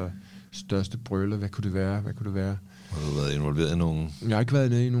 men altså største brøler, hvad kunne det være? Har du været involveret i nogen? Jeg har ikke været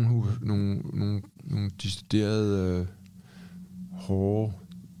nede i nogle deciderede hårde...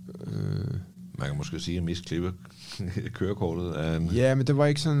 Man kan måske sige, at misklippe kørekortet er en... Ja, men det var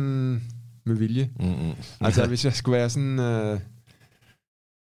ikke sådan med vilje. Mm-hmm. Altså, hvis jeg skulle være sådan...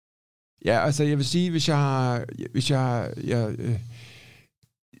 Ja, altså, jeg vil sige,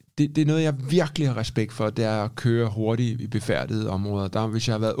 det er noget, jeg virkelig har respekt for, det er at køre hurtigt i befærdede områder. Hvis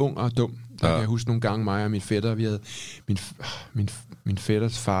jeg har været ung og dum, der kan jeg huske nogle gange mig og min fætter, vi havde min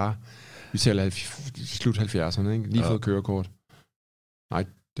fætters far, vi taler slut 70'erne, ikke? Lige fået kørekort. Nej,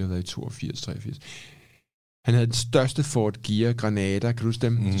 det har været i 82, 83. Han havde den største Ford Gear Granada, kan du huske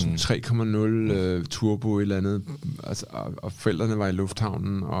dem? Mm. Sådan 3,0 turbo eller andet. Altså, og forældrene var i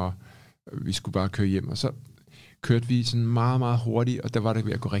lufthavnen, og vi skulle bare køre hjem, og så kørte vi sådan meget, meget hurtigt, og der var det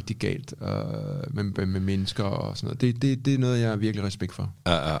ved at gå rigtig galt med mennesker og sådan noget. Det er noget, jeg har virkelig respekt for.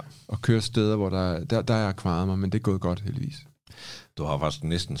 Ja. At køre steder, hvor der har jeg kvaret mig, men det er gået godt, heldigvis. Du har faktisk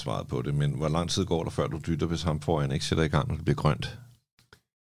næsten svaret på det, men hvor lang tid går der, før du dytter, hvis ham foran ikke sætter i gang, når det bliver grønt?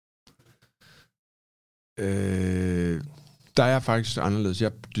 Der er jeg faktisk anderledes.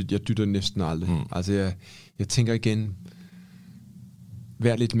 Jeg dytter næsten aldrig. Altså, jeg tænker igen,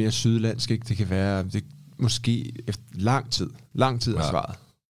 vær lidt mere sydlandsk, ikke? Det kan være... Måske efter lang tid er svaret.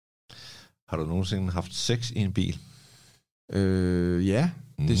 Har du nogensinde haft sex i en bil? Ja,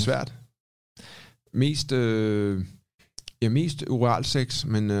 det er svært. Mest oralsex,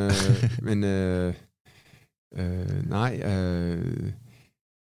 men nej.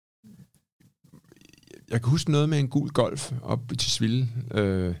 Jeg kan huske noget med en gul Golf op til Sville,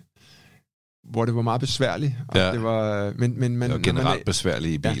 hvor det var meget besværligt. Og det var, men det var generelt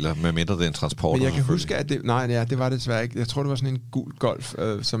besværligt i biler, med mindre det er en transport. Men jeg kan huske, at det var det desværre ikke. Jeg tror, det var sådan en gul Golf,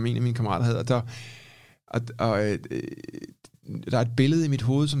 som en af mine kammerater havde. Der er et billede i mit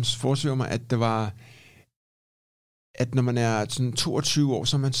hoved, som forsøger mig, at det var... at når man er sådan 22 år,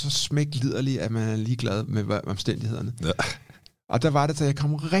 så er man så smækliderlig, at man er ligeglad med omstændighederne. Ja. Og der var det, så jeg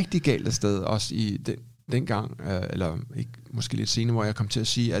kom rigtig galt afsted, også i dengang, eller ikke, måske lidt senere, hvor jeg kom til at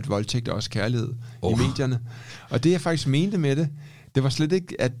sige, at voldtægt er også kærlighed i medierne. Og det, jeg faktisk mente med det var slet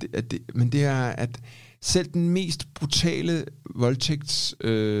ikke, men det er, at selv den mest brutale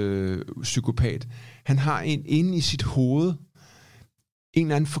voldtægtspsykopat, han har inde i sit hoved en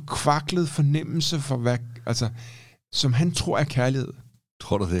eller anden forkvaklet fornemmelse for, hvad, altså, som han tror er kærlighed.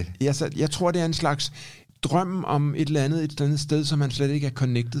 Tror du det? Jeg tror, det er en slags drøm om et eller andet sted, som han slet ikke er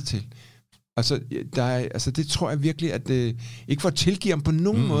connected til. Altså, det tror jeg virkelig, at det ikke for at tilgive ham på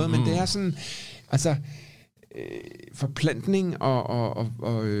nogen måde, men det er sådan, altså, forplantning, og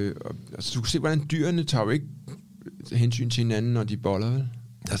altså, du kan se, hvordan dyrene tager jo ikke hensyn til hinanden, når de boller, vel?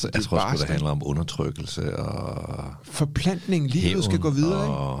 Altså, jeg tror sgu, det handler om undertrykkelse og... Forplantning, livet skal gå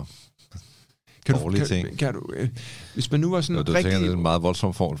videre, og ikke? Kan du, hvis man nu var sådan rigtig... rigtig... Det er en meget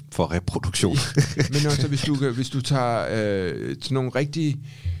voldsom form for reproduktion. Men også, hvis du tager sådan nogle rigtig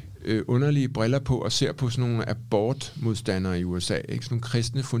underlige briller på og ser på sådan nogle abortmodstandere i USA, ikke? Sådan nogle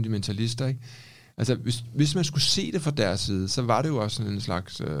kristne fundamentalister, ikke? Altså, hvis man skulle se det fra deres side, så var det jo også sådan en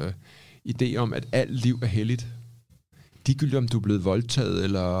slags idé om, at alt liv er helligt. Ligegyldigt om du er blevet voldtaget,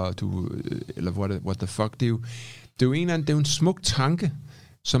 eller what the fuck. Det er jo en smuk tanke,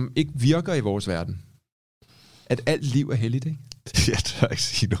 som ikke virker i vores verden. At alt liv er helligt, ikke? Jeg tør ikke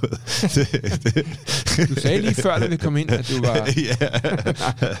sige noget. Du sagde lige før, da vi kom ind, at du var...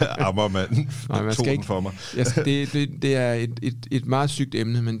 Ammermanden. Nej, man skal ikke... for mig. Det er et meget sygt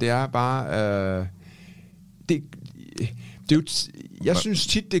emne, men det er bare... det er jo... Jeg synes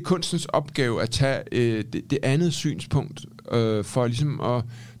tit, det er kunstens opgave at tage det andet synspunkt, for ligesom at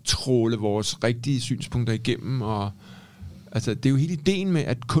tråle vores rigtige synspunkter igennem, og altså, det er jo hele ideen med,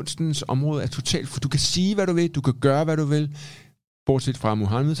 at kunstens område er totalt... For du kan sige, hvad du vil, du kan gøre, hvad du vil, bortset fra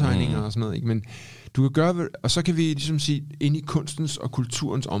Muhammed-tegninger og sådan noget, ikke? Men du kan gøre, og så kan vi ligesom sige, inde i kunstens og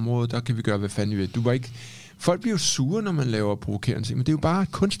kulturens område, der kan vi gøre, hvad fanden vi vil. Folk bliver jo sure, når man laver provokerende ting, men det er jo bare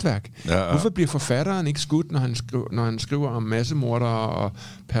et kunstværk. Ja. Hvorfor bliver forfatteren ikke skudt, når han skriver om massemordere og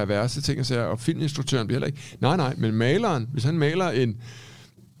perverse ting, og filminstruktøren bliver heller ikke... Nej, men maleren, hvis han maler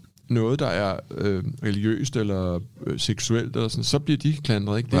noget, der er religiøst eller seksuelt, eller sådan, så bliver de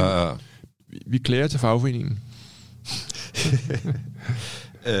klandret, ikke? Vi klager til fagforeningen.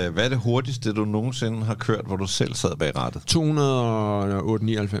 Hvad er det hurtigste, du nogensinde har kørt, hvor du selv sad bag rattet?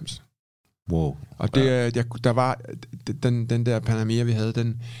 208,99. Wow. Og der var den der Panamera, vi havde,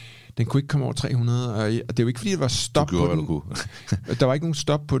 den kunne ikke komme over 300, og det er jo ikke, fordi der var stop på den. Der var ikke nogen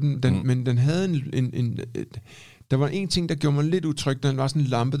stop på den, men den havde der var en ting, der gjorde mig lidt utryg. Den var sådan en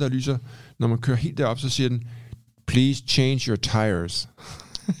lampe, der lyser. Når man kører helt derop, så siger den, please change your tires.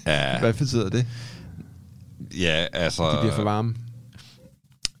 Ja. Hvad betyder det? Ja, altså... De bliver for varme.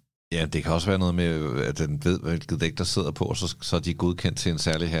 Ja, det kan også være noget med, at den ved, hvilket dæk der sidder på, og så er de godkendt til en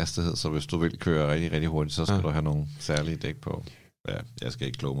særlig hastighed, så hvis du vil køre rigtig, rigtig hurtigt, så skal du have nogle særlige dæk på. Ja, jeg skal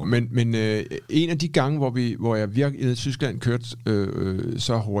ikke kloge mig. Men en af de gange, hvor jeg virkelig i Tyskland kørte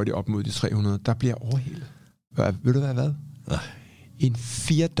så hurtigt op mod de 300, der bliver jeg overhældet. Ved du hvad? En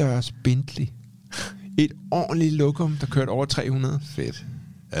 4-dørs Bentley. Et ordentligt lokum, der kørte over 300. Fedt.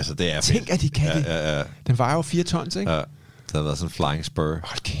 Altså, det er Tænk, at de kan det. Ja. Den vejer jo 4 tons, ikke? Ja. Der har været sådan en flying spur.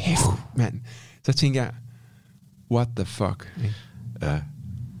 Hold kæft, mand. Så tænker jeg, what the fuck? Ikke? Ja.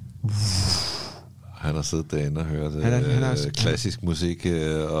 Han har siddet derinde og hørt klassisk musik,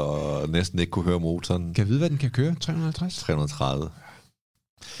 og næsten ikke kunne høre motoren. Kan jeg vide, hvad den kan køre? 350? 330.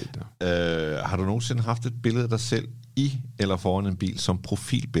 Har du nogensinde haft et billede af dig selv i eller foran en bil som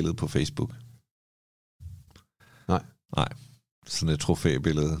profilbillede på Facebook? Nej. Sådan et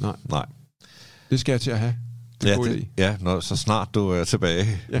trofæbillede? Nej. Det skal jeg til at have. Så snart du er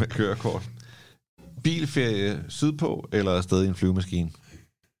tilbage med kørekort. Bilferie sydpå, eller afsted i en flyvemaskine?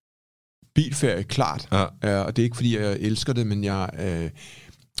 Bilferie, klart. Ja. Og det er ikke, fordi jeg elsker det, men jeg...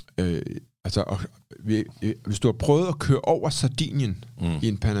 hvis du har prøvet at køre over Sardinien i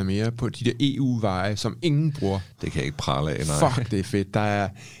en Panamera på de der EU-veje, som ingen bruger... Det kan jeg ikke prale af, nej. Fuck, det er fedt. Der er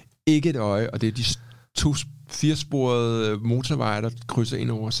ikke et øje, og det er de 2 4-sporede motorveje, der krydser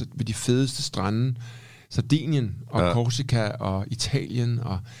ind over ved de fedeste strande. Sardinien og Korsika og Italien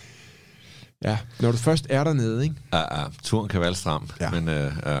og når du først er dernede, ikke? Ja, turen kan være stram. Ja. Men,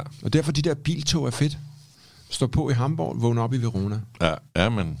 og derfor de der biltog er fedt. Stå på i Hamburg, vågne op i Verona. Ja,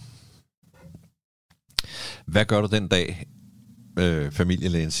 men hvad gør du den dag,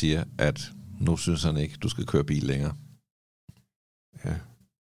 familielægen siger, at nu synes han ikke, du skal køre bil længere? Ja.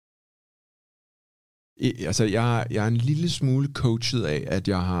 Altså, jeg er en lille smule coachet af, at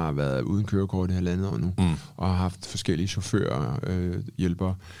jeg har været uden kørekort i 1,5 år nu, og har haft forskellige chauffører,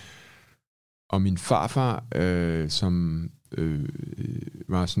 hjælpere. Og min farfar, som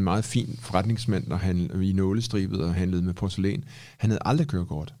var sådan en meget fin forretningsmand, når han i nålestribet og handlede med porcelæn, han havde aldrig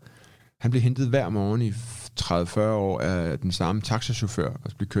kørekort. Han blev hentet hver morgen i 30-40 år af den samme taxachauffør,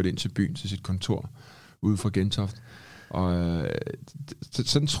 og blev kørt ind til byen til sit kontor ude fra Gentofte. Og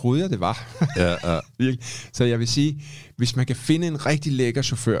sådan troede jeg, det var. Ja. Så jeg vil sige, hvis man kan finde en rigtig lækker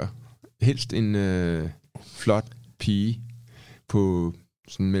chauffør, helst en flot pige på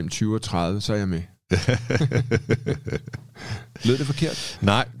sådan mellem 20 og 30, så er jeg med. Lød det forkert?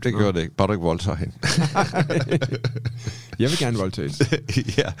 Nej, det gør det ikke. Bare du ikke voldtager hende. Jeg vil gerne voldtages.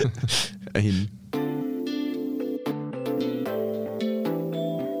 Ja. Af hende.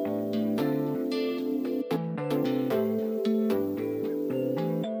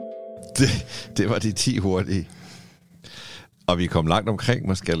 Det var de 10 hurtige. Og vi kom langt omkring,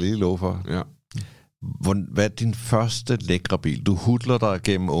 man skal lige love for. Ja. Hvad er din første lækre bil? Du hudler dig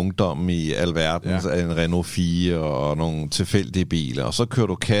gennem ungdommen i alverden, en Renault 4 og nogle tilfældige biler, og så kører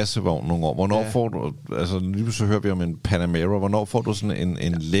du kassevogn nogle år. Hvornår får du, altså lige så hører vi om en Panamera, hvornår får du sådan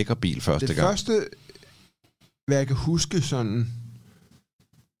en lækker bil første gang? Det første, hvad jeg kan huske sådan,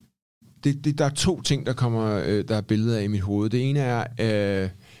 der er 2 ting, der er billeder af i mit hoved. Det ene er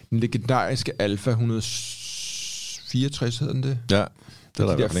den legendariske Alfa 164, hedder den det? Ja. Det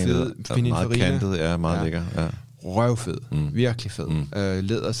er der fede meget kantet, meget lækker. Ja. Røvfed. Virkelig fed.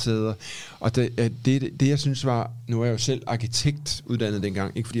 Lædersæder. Og det, jeg synes var... Nu er jeg jo selv arkitektuddannet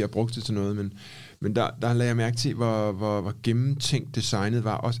dengang. Ikke fordi jeg brugte det til noget, men der lagde jeg mærke til, hvor gennemtænkt designet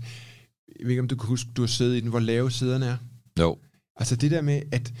var. Også, jeg ved ikke, om du kan huske, du har siddet i den, hvor lave sæderne er. Jo. Altså det der med,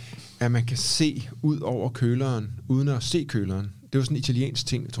 at man kan se ud over køleren, uden at se køleren. Det var sådan en italiensk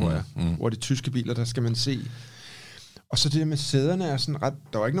ting, tror jeg. Hvor de tyske biler, der skal man se... Og så det der med sæderne er sådan ret...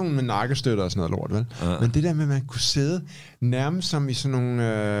 Der var ikke nogen med nakkestøtter og sådan noget lort, vel? Men det der med, at man kunne sidde nærmest som i sådan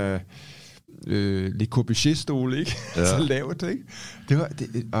nogle Le Corbusier-stole, ikke? Så lavt, ikke? Det var...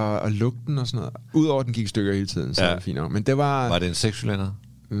 og lugten og sådan noget. Udover den gik i stykker hele tiden, så var det fint nok. Men det var... Var det en 6-cylinder?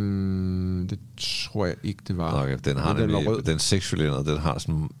 Det tror jeg ikke, det var. Okay, den har den 6-cylinder, den har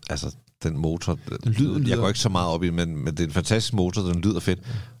sådan... Altså, den motor... Jeg går ikke så meget op i, men det er en fantastisk motor, den lyder fedt.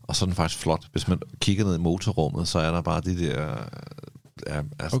 Og så er den faktisk flot. Hvis man kigger ned i motorrummet, så er der bare de der...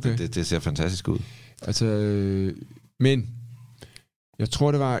 det ser fantastisk ud. Altså... men... Jeg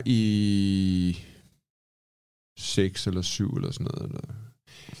tror, det var i... 6 eller 7 eller sådan noget. Eller.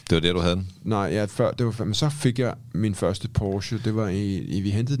 Det var der, du havde den? Nej, før, det var, men så fik jeg min første Porsche. Det var vi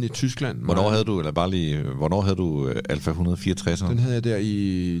hentede den i Tyskland. Hvornår havde du Alfa 164? Den havde jeg der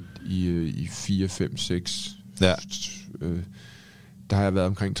i 4, 5, 6. Ja. Der har jeg været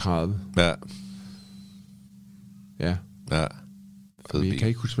omkring 30. Ja. Ja. Ja. Jeg kan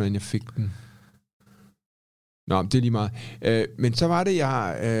ikke huske, hvordan jeg fik den. Nå, det er lige meget. Men så var det,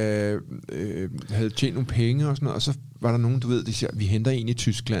 jeg havde tjent nogle penge og sådan noget, og så var der nogen, du ved, de siger, vi henter en i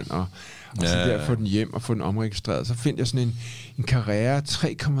Tyskland, og så der få den hjem og få den omregistreret. Så fandt jeg sådan en Carrera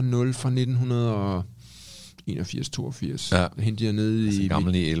 3.0 fra 1981-82. Ja. Hentede jeg nede altså i...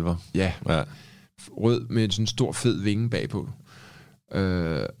 gammel 911. Ja. Rød med en sådan stor fed vinge bagpå.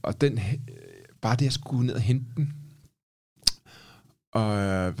 Og den... Bare det, jeg skulle ned og hente den, og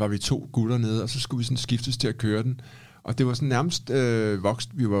var vi 2 gutter nede, og så skulle vi sådan skiftes til at køre den. Og det var sådan nærmest vokst.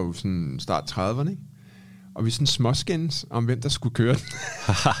 Vi var jo sådan start 30'erne, ikke? Og vi sådan småskændes om, hvem der skulle køre den.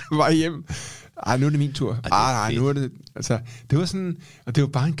 Var hjem. Ej, nu er det min tur. Nej, nu er det... Altså, det var sådan... Og det var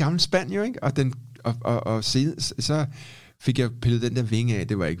bare en gammel spand, jo, ikke? Og så fik jeg pillet den der vinge af,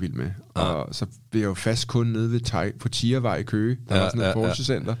 det var jeg ikke vild med. Og så blev jeg jo fast kun nede ved på Tiervej i Køge. Der var sådan et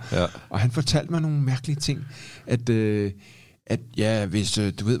Porsche-center. Ja. Og han fortalte mig nogle mærkelige ting. At hvis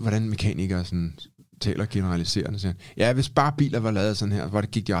du ved, hvordan mekanikere sådan taler generaliserende, så hvis bare biler var lavet sådan her,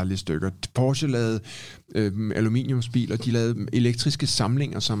 gik de aldrig i stykker. Porsche lavede aluminiumsbiler, de lavede elektriske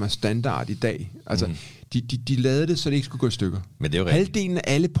samlinger, som er standard i dag. Altså, de lavede det, så det ikke skulle gå i stykker. Men det er jo halvdelen af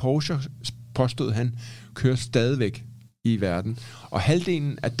alle Porsche, påstod han, kører stadigvæk i verden. Og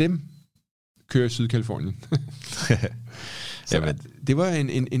halvdelen af dem kører i Sydkalifornien. Så det var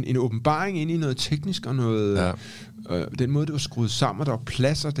en åbenbaring ind i noget teknisk og noget... den måde, det var skruet sammen, og der var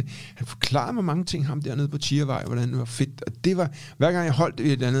plads, og han forklarede mig mange ting, ham dernede på Tiervej, hvordan det var fedt. Og det var, hver gang jeg holdt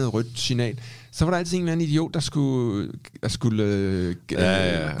et eller andet rødt signal, så var der altid en eller anden idiot, der skulle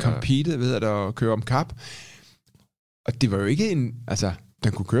compete, og køre om kap. Og det var jo ikke en... Altså,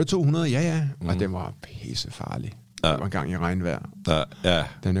 den kunne køre 200, og den var pissefarlig. Det var en gang i regnvejr.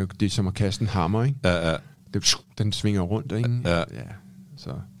 Den er jo det som at kaste en hammer, ikke? Den svinger rundt, ikke? Ja.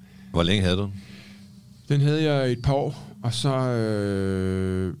 Så. Hvor længe havde du den? Den havde jeg et par år, og så...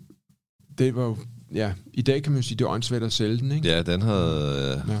 det var jo... Ja, i dag kan man jo sige, det var åndssvært at sælge den, ikke? Ja, den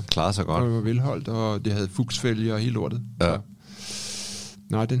havde klaret sig godt. Og det var velholdt, og det havde fugsfælge og hele lortet. Ja.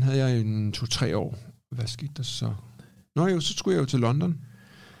 Nej, den havde jeg i 2-3 år. Hvad skete der så? Så skulle jeg jo til London,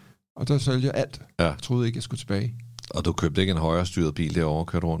 og der sælgte jeg alt. Ja. Jeg troede ikke, jeg skulle tilbage. Og du købte ikke en højere styret bil derovre og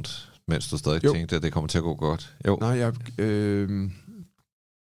kørte rundt, mens du stadig tænkte, at det kommer til at gå godt? Jo. Nej, jeg...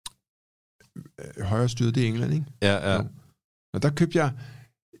 højere styret, det er England, ikke? Ja. Og der købte jeg...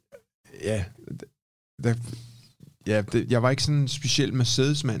 jeg var ikke sådan en speciel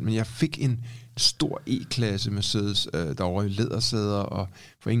Mercedes-mand, men jeg fik en stor E-klasse Mercedes derovre i lædersæder og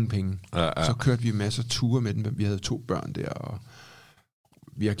for ingen penge. Ja. Så kørte vi masser af ture med den. Vi havde 2 børn der, og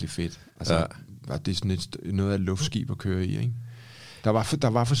virkelig fedt. Altså, var det sådan noget af et luftskib at køre i, ikke? Der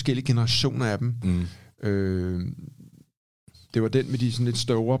var forskellige generationer af dem. det var den med de sådan lidt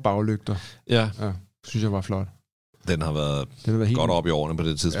større baglygter. Ja. Synes jeg var flot. Den har været helt godt op i årene på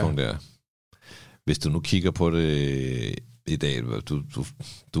det tidspunkt der. Hvis du nu kigger på det i dag,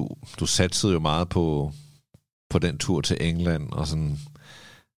 du satsede jo meget på den tur til England, og sådan,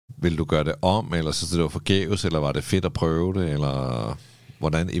 vil du gøre det om, eller så det var forgæves, eller var det fedt at prøve det, eller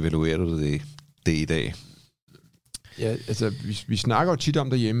hvordan evaluerer du det i dag? Ja, altså, vi snakker jo tit om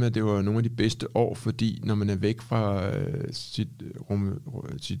derhjemme, at det var nogle af de bedste år, fordi når man er væk fra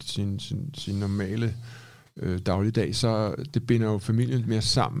sin normale dagligdag, så det binder jo familien mere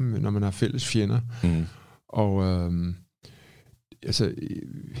sammen, når man har fælles fjender. Og altså,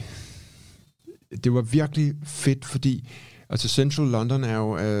 det var virkelig fedt, fordi altså Central London er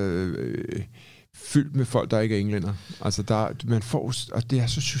jo fyldt med folk, der ikke er englænder. Altså man får, og det er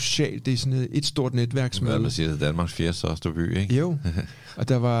så socialt, det er sådan et stort netværksmøde. Hvad man siger, det er Danmarks 4. største by, ikke? Jo, og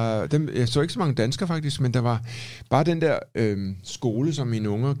der var, jeg så ikke så mange danskere faktisk, men der var bare den der skole, som mine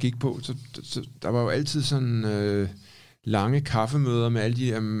unger gik på, så der var jo altid sådan lange kaffemøder med alle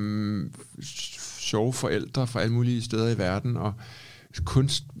de sjove forældre fra alle mulige steder i verden, og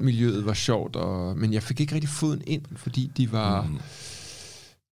kunstmiljøet var sjovt, men jeg fik ikke rigtig foden ind, fordi de var...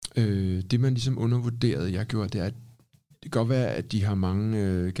 det man ligesom undervurderede, jeg gjorde, det er, at det kan godt være, at de har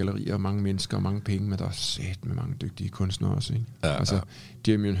mange gallerier, mange mennesker og mange penge, men der er sæt med mange dygtige kunstnere også, ikke? Altså,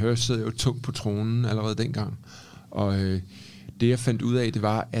 Damien Hirst sad jo tungt på tronen allerede dengang, og det jeg fandt ud af, det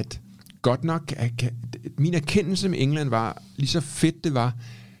var, at godt nok, min erkendelse med England var, lige så fedt det var,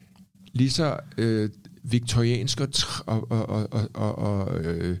 lige så viktoriansk og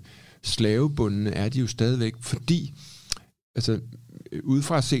slavebundne er de jo stadigvæk, fordi altså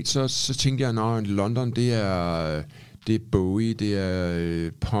udefra set, så tænkte jeg, at London, det er Bowie, det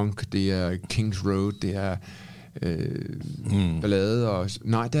er punk, det er Kings Road, det er ballade, og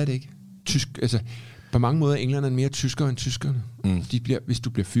nej, det er det ikke. Altså, på mange måder er englænderne mere tyskere end tyskerne. Hvis du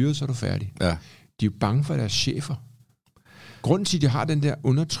bliver fyret, så er du færdig. Ja. De er jo bange for deres chefer. Grunden til, at de har den der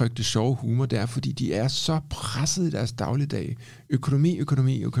undertrykte, sjove humor, det er, fordi de er så presset i deres dagligdag. Økonomi.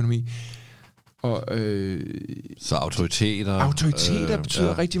 Og, så autoriteter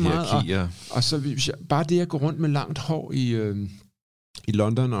betyder rigtig meget. Og så bare det at gå rundt med langt hår i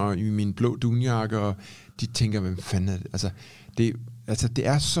London og i min blå dunjakke, og de tænker, hvad fanden er det? Altså, det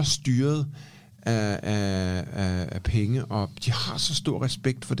er så styret af penge, og de har så stor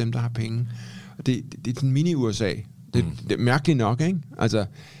respekt for dem, der har penge. Og det er den mini-USA. Det er mærkeligt nok, ikke? Altså,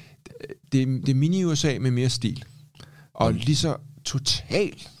 det er mini-USA med mere stil. Og lige så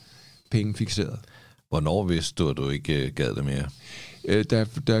totalt pengefixeret. Hvornår vidste du, at du ikke gad det mere?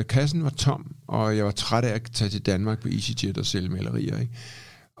 Da kassen var tom, og jeg var træt af at tage til Danmark på EasyJet og sælge malerier, ikke?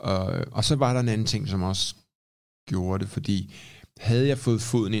 Og så var der en anden ting, som også gjorde det, fordi havde jeg fået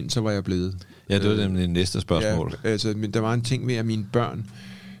foden ind, så var jeg blevet. Ja, det var nemlig det næste spørgsmål. Ja, altså, men der var en ting med, at mine børn,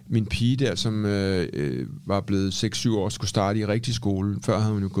 min pige der, som var blevet 6-7 år, skulle starte i rigtig skole. Før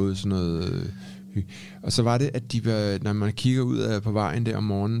havde hun jo gået sådan noget... og så var det, at når man kigger ud på vejen der om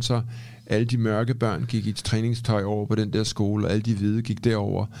morgenen, så alle de mørke børn gik i træningstøj over på den der skole, og alle de hvide gik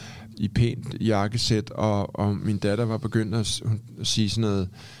derover i pænt jakkesæt, og min datter var begyndt at sige sådan noget,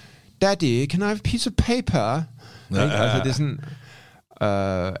 Daddy, can I have a piece of paper? Altså det er sådan...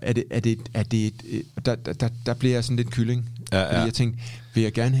 der bliver jeg sådan lidt kylling. Fordi jeg tænkte, vil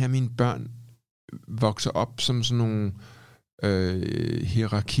jeg gerne have mine børn vokse op som sådan nogle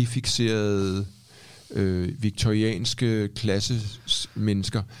hierarkifixerede viktorianske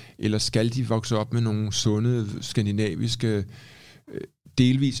klassemennesker, eller skal de vokse op med nogle sunde, skandinaviske,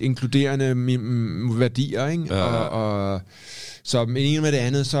 delvis inkluderende værdier, ikke? Og så med en med det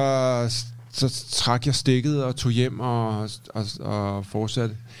andet, så trak jeg stikket og tog hjem og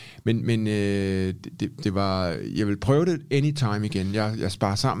fortsatte. Men det var... Jeg vil prøve det anytime igen. Jeg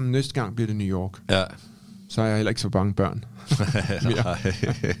sparer sammen. Næste gang bliver det New York. Ja. Så er jeg heller ikke så bange børn.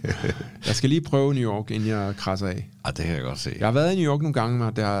 Jeg skal lige prøve New York, inden jeg krasser af. Det kan jeg godt se. Jeg har været i New York nogle gange,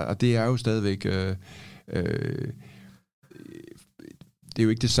 og det er jo stadigvæk... det er jo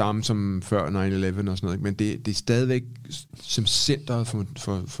ikke det samme som før 9/11 og sådan noget, men det er stadigvæk som centret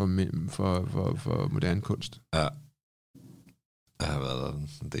for moderne kunst. Ja. Jeg har været der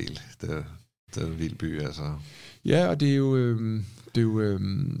en del. Det er en vild by, altså. Ja, og det er jo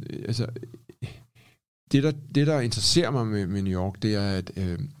altså det der interesserer mig med New York, det er, at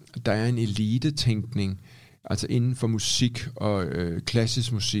der er en elite-tænkning, altså inden for musik og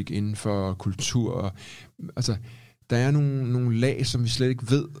klassisk musik, inden for kultur. Og, altså, der er nogle lag, som vi slet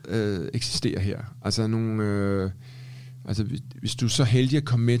ikke ved eksisterer her. Altså nogle... altså, hvis du er så heldig at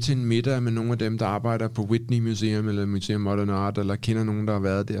komme med til en middag med nogle af dem, der arbejder på Whitney Museum, eller Museum of Modern Art, eller kender nogen, der har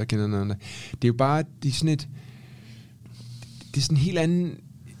været der, kender nogen der. Det er jo bare, det er sådan et... det er sådan en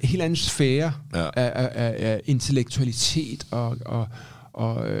helt anden sfære af intellektualitet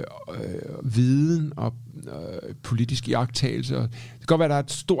og viden og politisk iagttagelse. Det kan godt være, at der er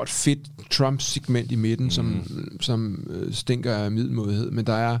et stort fedt Trump-segment i midten, som stinker af middelmådighed, men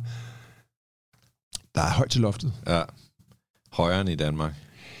der er højt til loftet. Ja. Højere end i Danmark.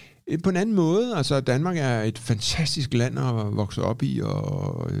 På en anden måde. Altså, Danmark er et fantastisk land at vokse op i,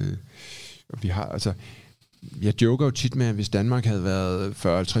 og vi har, altså, jeg joker jo tit med, at hvis Danmark havde været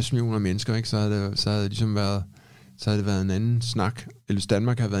 40-50 millioner mennesker, ikke, så havde det ligesom været, så havde det været en anden snak. Eller hvis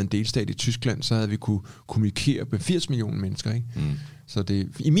Danmark havde været en delstat i Tyskland, så havde vi kunne kommunikere med 80 millioner mennesker, ikke? Så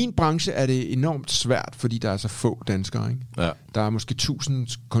i min branche er det enormt svært, fordi der er så få danskere, ikke? Ja. Der er måske 1000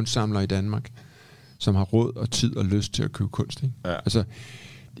 kunstsamlere i Danmark, som har råd og tid og lyst til at købe kunst, ikke? Ja. Altså,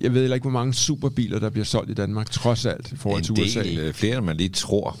 jeg ved ikke, hvor mange superbiler, der bliver solgt i Danmark, trods alt, i forhold til USA. En del flere, end man lige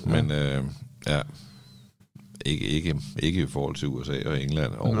tror, men ikke i forhold til USA og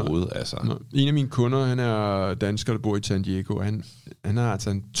England overhovedet. Altså. En af mine kunder, han er dansker, der bor i San Diego. Han har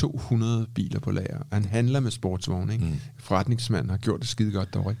altså 200 biler på lager. Han handler med sportsvogne, ikke? Forretningsmanden har gjort det skide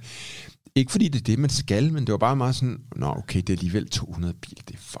godt derovre. Ikke fordi det er det, man skal, men det var bare meget sådan, okay, det er alligevel 200 biler,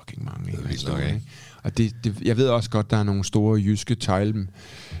 det er fucking mange. Ikke? Og jeg ved også godt, der er nogle store jyske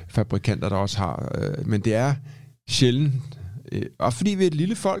teglfabrikanter, der også har, men det er sjældent. Og fordi vi er et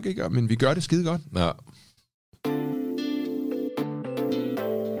lille folk, ikke? Men vi gør det skide godt. Ja.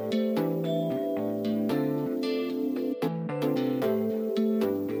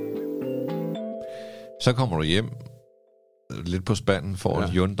 Så kommer du hjem lidt på spanden for en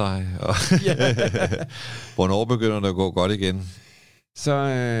Hyundai. Og hvornår begynder det at gå godt igen? Så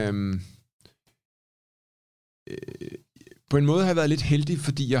på en måde har jeg været lidt heldig,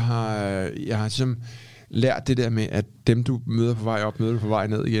 fordi jeg har ligesom lært det der med, at dem du møder på vej op, møder du på vej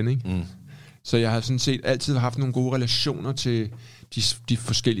ned igen, ikke? Så jeg har sådan set altid haft nogle gode relationer til de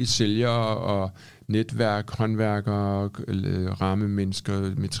forskellige sælgere og netværk, håndværkere,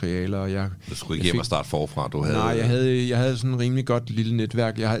 rammemennesker, materialer. Du skulle ikke hjem og starte forfra, du havde... Nej, jeg havde sådan en rimelig godt lille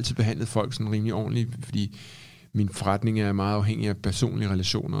netværk. Jeg har altid behandlet folk sådan rimelig ordentligt, fordi min forretning er meget afhængig af personlige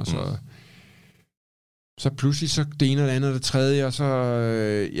relationer. Så pludselig så det ene og det andet og det tredje, og så...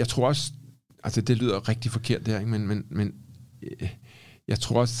 jeg tror også... Altså, det lyder rigtig forkert det her, ikke? Men jeg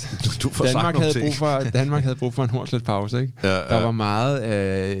tror også, Danmark havde brug for en Hornslet pause, ikke? Der var meget...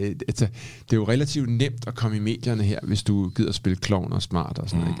 det er jo relativt nemt at komme i medierne her, hvis du gider spille klovn og smart og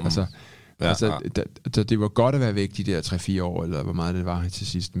sådan, ikke? Altså, det var godt at være væk de der 3-4 år, eller hvor meget det var til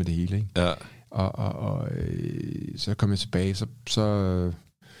sidst med det hele, ikke? Ja. Og så kom jeg tilbage, så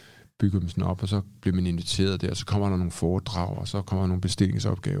byggede man sådan op, og så blev man inviteret der, og så kommer der nogle foredrag, og så kommer der nogle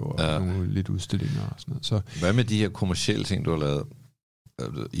bestillingsopgaver, og nogle lidt udstillinger og sådan noget. Så, hvad med de her kommercielle ting, du har lavet?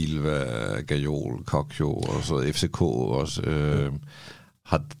 Ilva, Gajol, Kokjo og så FCK også.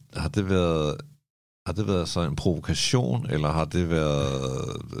 Har det været så en provokation, eller har det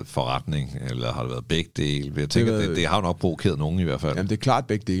været forretning, eller har det været begge dele? Jeg tænker, det har jo nok provokeret nogen i hvert fald. Jamen, det er klart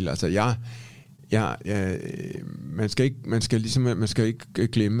begge dele. Altså, man skal ikke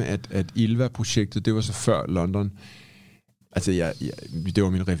glemme, at Ilva-projektet, det var så før London. Altså, det var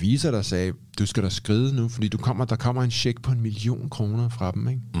min revisor, der sagde, du skal da skride nu, fordi der kommer en check på 1 million kroner fra dem,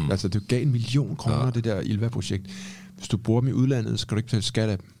 ikke? Altså, det gav 1 million kroner, det der Ilva-projekt. Hvis du bruger dem i udlandet, skal du ikke betale skat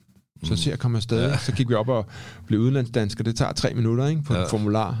af dem. Så ser jeg komme afsted, ikke? Så gik vi op og blev udlandsdansker. Det tager 3 minutter, ikke? På en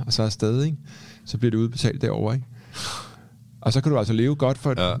formular, og så afsted, ikke? Så bliver det udbetalt derovre, ikke? Og så kan du altså leve godt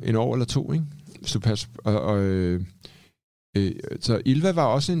for en år eller to, ikke? Hvis du passer... Så Ilva var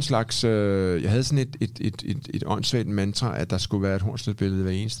også en slags... jeg havde sådan et åndssvagt mantra, at der skulle være et Hornslet-billede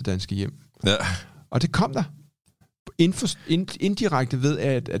hver eneste danske hjem. Ja. Og det kom der. Indirekte ved,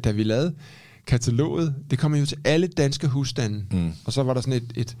 at da vi lavede kataloget, det kom jo til alle danske husstande. Og så var der sådan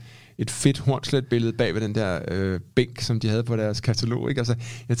et fedt Hornslet-billede bag ved den der bænk, som de havde på deres katalog. Ikke? Altså,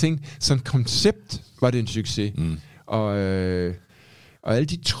 jeg tænkte, sådan koncept var det en succes. Og alle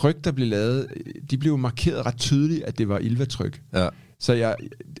de tryk, der blev lavet, de blev markeret ret tydeligt, at det var Ilva-tryk. Ja. Så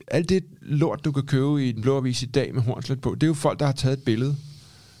alt det lort, du kan købe i en blå avis i dag med Hornslet på, det er jo folk, der har taget et billede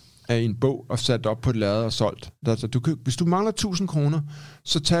af en bog og sat op på et lærred og solgt. Altså, hvis du mangler 1000 kroner,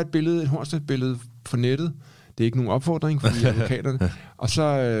 så tag et Hornslet-billede fra nettet. Det er ikke nogen opfordring for de advokaterne. Og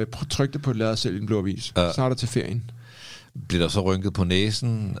så tryk det på et lærred selv i en blå avis. Så er der til ferien. Bliver der så rynket på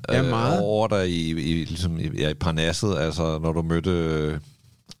næsen over dig i Parnasset, altså når du mødte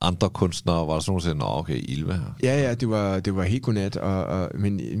andre kunstnere, var der sådan noget, okay, Ilva her? Ja, det var helt godnat,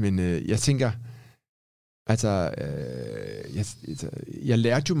 men jeg tænker, altså, jeg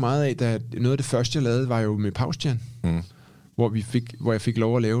lærte jo meget af, da noget af det første, jeg lavede, var jo med Paustjan, hvor jeg fik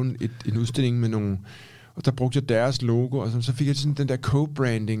lov at lave en udstilling med nogle og der brugte jeg deres logo, og så fik jeg sådan den der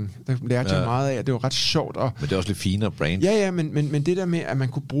co-branding, der lærte jeg meget af, at det var ret sjovt. Og men det er også lidt finere brand. Ja, men det der med, at man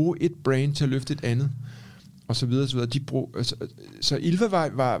kunne bruge et brand til at løfte et andet, og så videre, så videre. Så Ilva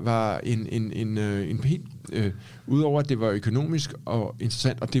var en helt... udover at det var økonomisk og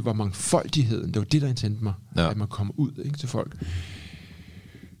interessant, og det var mangfoldigheden. Det var det, der tændte mig, at man kom ud, ikke, til folk.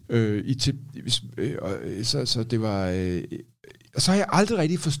 Så det var... og så har jeg aldrig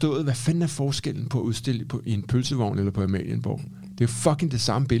rigtig forstået, hvad fanden er forskellen på at udstille i en pølsevogn eller på Amalienborg. Det er fucking det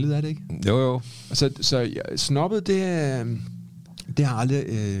samme billede, er det ikke? Jo. Så snobbet, det har aldrig...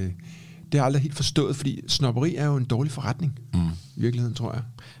 det har jeg aldrig helt forstået, fordi snobberi er jo en dårlig forretning. I virkeligheden, tror jeg.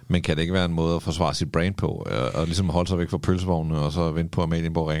 Men kan det ikke være en måde at forsvare sit brand på, og ligesom holde sig væk fra pølsevognene, og så vente på, at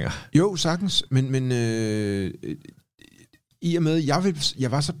Amalienborg ringer? Jo, sagtens, men i og med,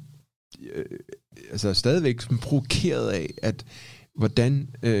 jeg var så stadigvæk provokeret af, at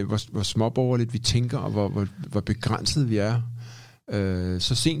hvor småborgerligt vi tænker, og hvor begrænset vi er.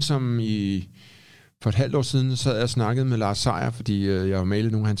 Så sent som for et halvt år siden, så havde jeg snakket med Lars Seier, fordi jeg har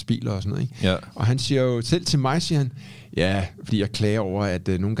malet nogle af hans biler og sådan noget, ikke? Ja. Og han siger jo selv til mig, siger han, ja, fordi jeg klager over, at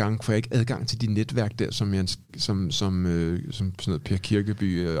nogle gange får jeg ikke adgang til de netværk der, som sådan noget Per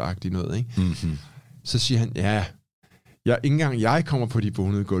Kirkeby-agtigt noget, ikke? Mm-hmm. Så siger han, ja, ikke engang jeg kommer på de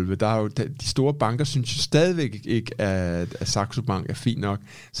bonede gulve. Der er jo, de store banker synes jo stadigvæk ikke, at Saxo Bank er fint nok.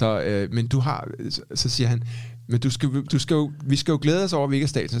 Så, men du har, så siger han, men vi skal jo glæde os over, at vi ikke er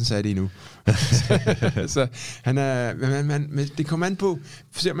statsansatte endnu. Så han er, det kommer an på,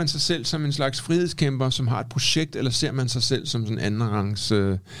 ser man sig selv som en slags frihedskæmper, som har et projekt, eller ser man sig selv som sådan en andenrangs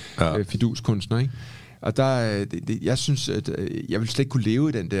fiduskunstner, ikke? Og jeg synes, at jeg vil slet ikke kunne leve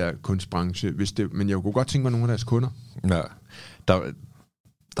i den der kunstbranche, men jeg kunne godt tænke mig nogle af deres kunder. Ja, der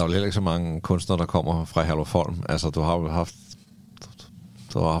er jo heller ikke så mange kunstnere, der kommer fra Herlufsholm. Altså, du har jo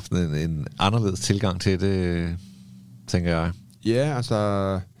haft en anderledes tilgang til det, tænker jeg. Ja,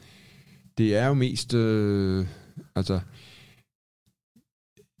 altså, det er jo mest, altså,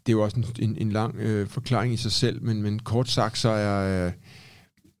 det er jo også en lang forklaring i sig selv, men kort sagt, så er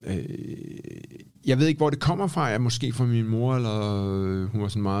jeg ved ikke, hvor det kommer fra. Jeg måske fra min mor, eller hun var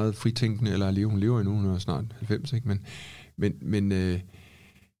sådan meget fritænkende, eller hun lever endnu, hun er snart 90, ikke? Men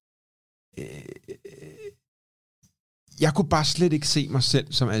jeg kunne bare slet ikke se mig selv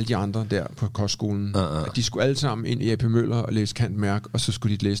som alle de andre der på kostskolen. De skulle alle sammen ind i A.P. Møller og læse Kant Mærk, og så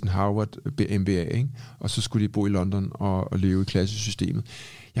skulle de læse en Harvard MBA, ikke? Og så skulle de bo i London og leve i klassesystemet.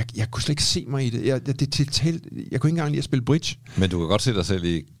 Jeg kunne slet ikke se mig i det. Jeg kunne ikke engang lide at spille bridge. Men du kan godt se dig selv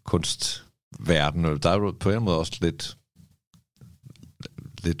i kunstverdenen. Der er jo på en måde også lidt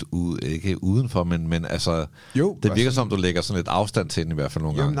ikke udenfor, men altså, jo, det virker som, du lægger sådan lidt afstand til den i hvert fald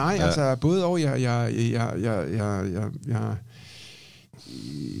nogle gange. Nej, altså både og,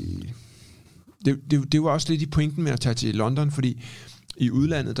 det var også lidt i pointen med at tage til London, fordi i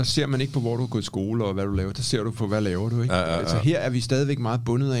udlandet, der ser man ikke på, hvor du har gået i skole og hvad du laver. Der ser du på, hvad laver du, ikke? Altså her er vi stadigvæk meget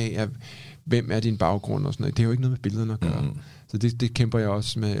bundet af, at hvem er din baggrund og sådan noget. Det er jo ikke noget med billederne at gøre. Så det kæmper jeg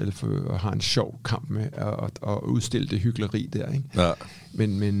også med, eller for at have en sjov kamp med at udstille det hykleri der, ikke? Ja.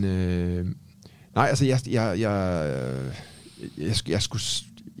 Men nej, altså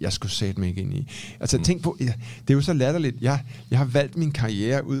jeg skulle sætte mig ikke ind i. Altså tænk på, det er jo så latterligt. Jeg har valgt min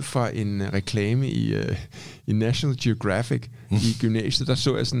karriere ud fra en reklame i National Geographic i gymnasiet. Der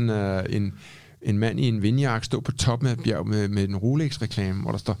så jeg sådan en mand i en vindjakke stå på toppen af et bjerg med en Rolex-reklame,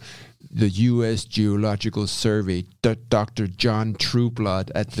 hvor der står The U.S. Geological Survey, Dr. John Trueblood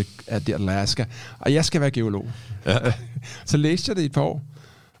at the Alaska. Og jeg skal være geolog. Ja. Så læste jeg det i et par år.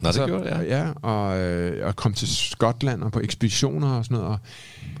 Nå, det gjorde jeg. Ja, og kom til Skotland og på ekspeditioner og sådan noget.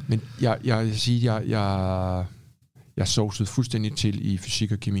 Men jeg vil sige, jeg sovsede fuldstændig til i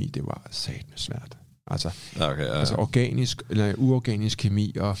fysik og kemi. Det var satme svært. Altså, okay, ja. Altså organisk eller uorganisk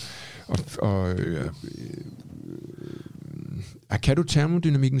kemi kan du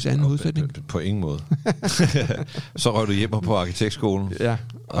termodynamikkens anden modsætning? På ingen måde. Så røg du hjem på arkitektskolen. Ja.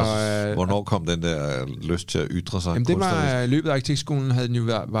 Og hvornår kom den der lyst til at ytre sig? Jamen det var i løbet af arkitektskolen havde den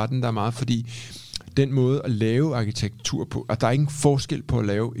jo var den der meget, fordi den måde at lave arkitektur på, at der er ingen forskel på at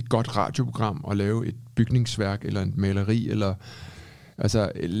lave et godt radioprogram og lave et bygningsværk eller en maleri eller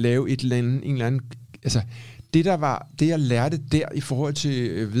altså lave en eller anden altså det jeg lærte der i forhold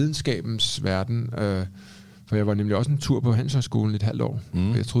til videnskabens verden, for jeg var nemlig også en tur på Handelshøjskolen et halvt år.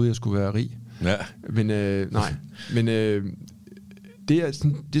 Jeg troede jeg skulle være rig. Ja. Men nej, men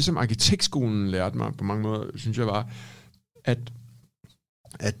det som arkitektskolen lærte mig på mange måder, synes jeg var at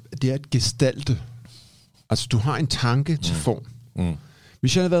det er at gestalte. Altså du har en tanke til form.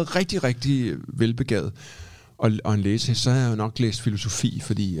 Hvis jeg havde været rigtig rigtig velbegavet og en læsehest, så havde jeg jo nok læst filosofi,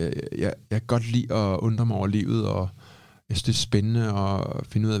 fordi jeg kan godt lide at undre mig over livet, og jeg synes, det er spændende at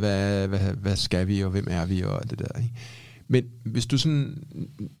finde ud af, hvad skal vi, og hvem er vi, og det der, ikke? Men hvis du sådan,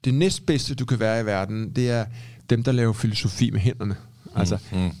 det næstbedste, du kan være i verden, det er dem, der laver filosofi med hænderne. Altså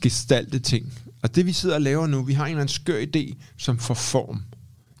gestalte ting. Og det vi sidder og laver nu, vi har en eller anden skør idé, som får form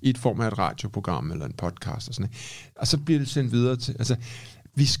i et form af et radioprogram eller en podcast og sådan noget. Og så bliver det sendt videre til, altså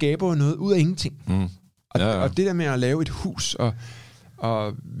vi skaber jo noget ud af ingenting. Og det der med at lave et hus,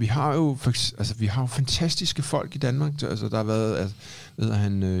 og vi har jo fantastiske folk i Danmark. Altså der har været,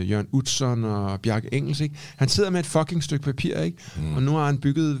 Jørgen Utzon og Bjarke Engels, ikke? Han sidder med et fucking stykke papir, ikke? Og nu har han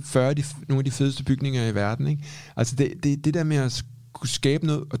bygget nogle af de fedeste bygninger i verden, ikke? Altså det der med at kunne skabe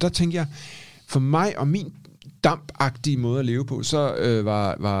noget, og der tænker jeg, for mig og min dampagtige måde at leve på, så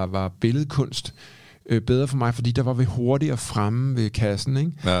var billedkunst bedre for mig, fordi der var vi hurtigere fremme ved kassen,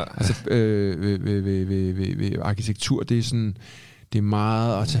 ikke? Ja. Altså ved arkitektur, det er sådan, det er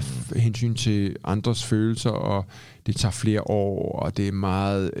meget at tage hensyn til andres følelser, og det tager flere år, og det er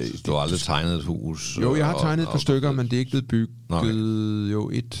meget... Du har aldrig tegnet et hus? Jo, jeg har tegnet et par stykker, men det er ikke blevet bygget.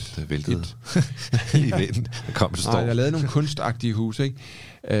 Det er væltet. I vinden. Nej, jeg har lavet nogle kunstagtige hus, ikke?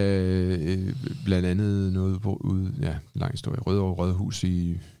 Blandt andet noget ude, lang historie, Rødovre Rådhus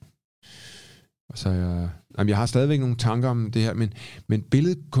i... Og så jeg har stadigvæk nogle tanker om det her, men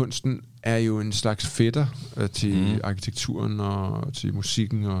billedkunsten er jo en slags fætter til arkitekturen og til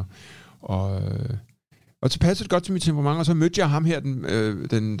musikken og tilpassede det godt til mit temperament, og så mødte jeg ham her,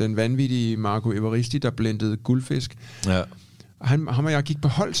 den vanvittige Marco Evaristi, der blendede guldfisk. Ja. Og ham og jeg gik på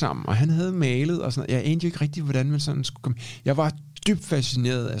hold sammen, og han havde malet og sådan noget. Jeg anede jo ikke rigtigt, hvordan man sådan skulle komme. Jeg var dybt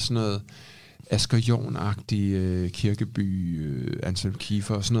fascineret af sådan noget Asger Jorn-agtig Kirkeby, Anselm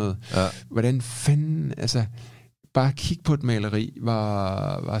Kiefer og sådan noget. Ja. Hvordan fanden, altså bare kigge på et maleri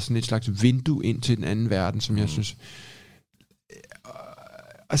var sådan et slags vindue ind til den anden verden, som jeg synes.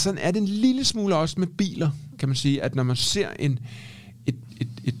 Og sådan er det en lille smule også med biler, kan man sige, at når man ser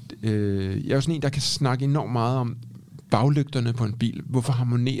jeg er jo sådan en, der kan snakke enormt meget om baglygterne på en bil. Hvorfor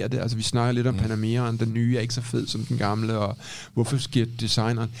harmonerer det? Altså, vi snakker lidt om Panamera'en, den nye er ikke så fed som den gamle, og hvorfor sker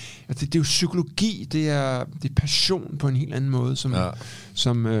designeren? Altså, det er jo psykologi, det er passion på en helt anden måde,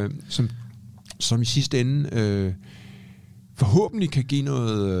 som i sidste ende forhåbentlig kan give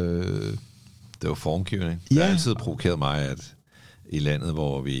noget... Det er jo formgivning. Det har altid provokeret mig, at i landet,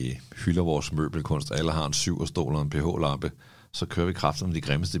 hvor vi hylder vores møbelkunst, alle har en 7-stol og en pH-lampe, så kører vi kraftigt med de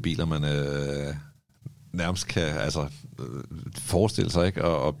grimmeste biler, man nærmest kan forestille sig, ikke?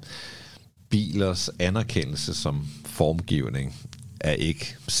 Og bilers anerkendelse som formgivning er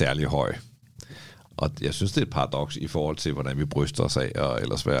ikke særlig høj. Og jeg synes, det er et paradoks i forhold til, hvordan vi bryster os af, og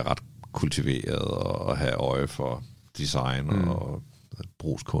ellers være ret kultiveret og have øje for design og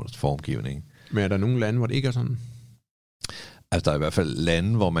brugskunst, formgivning. Men er der nogle lande, hvor det ikke er sådan? Altså, der er i hvert fald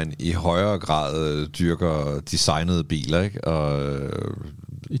lande, hvor man i højere grad dyrker designede biler, ikke? Og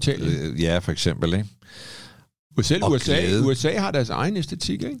Italien? Ja, for eksempel, ikke? USA har deres egen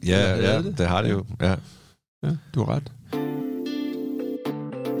æstetik, ikke? Ja, det har det jo, ja. Ja, du har ret.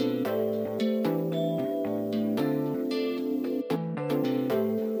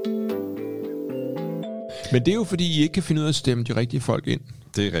 Men det er jo, fordi I ikke kan finde ud af at stemme de rigtige folk ind.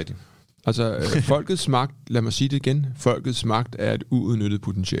 Det er rigtigt. Altså, folkets magt, lad mig sige det igen, folkets magt er et uudnyttet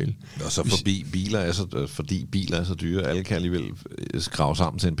potentiale. Og så fordi biler er så dyre, alle kan alligevel skrave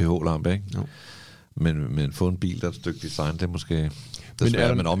sammen til en pH-lampe, ikke? Jo. Men få en bil, der er et stykke design, det er måske...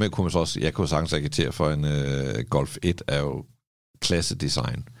 Men omvendt kunne man så også... Jeg kunne sagtens agitere for en Golf 1 er jo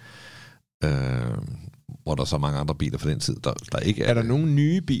klassedesign. Hvor der er så mange andre biler fra den tid, der ikke er... Er der nogle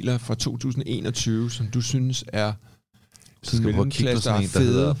nye biler fra 2021, som du synes er... Du skal prøve at kigge på sådan en, der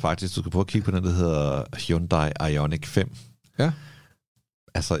hedder... Faktisk, du skal prøve at kigge på den, der hedder Hyundai Ioniq 5. Ja.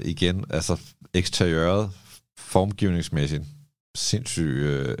 Altså igen, eksteriøret, formgivningsmæssigt,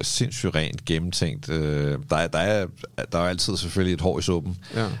 sindssygt rent gennemtænkt. Der er altid selvfølgelig et hår i suppen.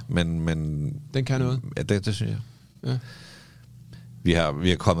 Ja. Men den kan noget. Ja, det synes jeg. Ja.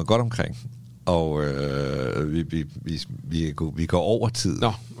 Vi er kommet godt omkring, og vi går over tid.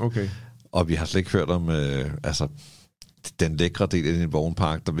 Nå, okay. Og vi har slet ikke hørt om den lækre del af din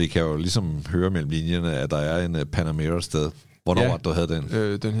vognpark, der vi kan jo ligesom høre mellem linjerne, at der er en Panamera sted. Hvornår var det, du havde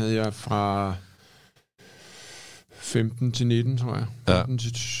den? Den havde jeg fra 15 til 19, tror jeg. 15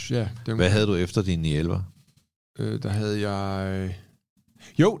 til, Hvad havde du efter din 911? Der havde jeg...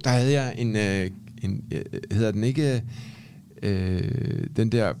 der havde jeg en hedder den ikke...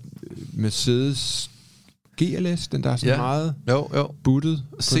 den der Mercedes GLS, den der er sådan meget buttet.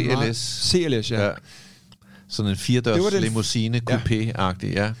 CLS. CLS, ja. Sådan en 4-dørs limousine, coupé-agtig,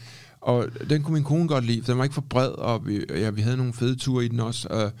 ja. Og den kunne min kone godt lide, for den var ikke for bred, og vi havde nogle fede ture i den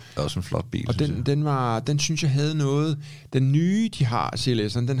også. Også en flot bil, og den synes jeg havde noget. Den nye, de har,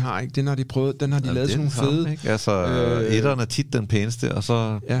 CLS'eren, den har ikke. Den har de prøvet, den har de lavet sådan nogle fede. Ikke? Altså, etteren er tit den pæneste, og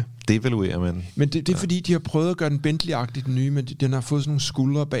så devaluerer man. Men det er fordi, de har prøvet at gøre den Bentley-agtig, den nye, men den har fået sådan nogle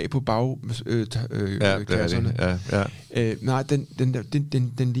skuldre bag på bagkasserne. Nej,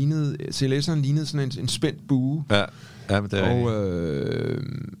 den lignede, CLS'eren lignede sådan en spændt bue. Ja, men det er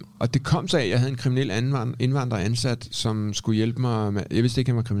og det kom så af, at jeg havde en kriminel indvandrer ansat, som skulle hjælpe mig med, jeg vidste ikke,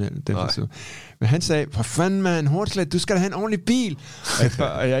 han var kriminel. Men han sagde, for fanden man, Hornslet, du skal da have en ordentlig bil.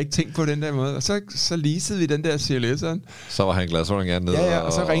 Og jeg ikke tænkt på den der måde. Og så leasede vi den der CLS'eren. Så var han glad, så var han gerne ned. Ja,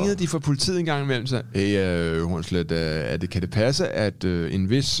 og så ringede de fra politiet en gang imellem, så Hornslet, kan det passe, at en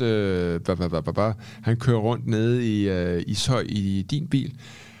vis han kører rundt nede i Ishøj i din bil?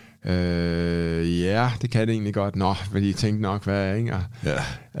 Ja, det kan det egentlig godt. Nå, fordi jeg tænkte nok, hvad er, ikke?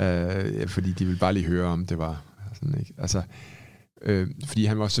 Fordi de ville bare lige høre, om det var sådan, ikke? Altså, fordi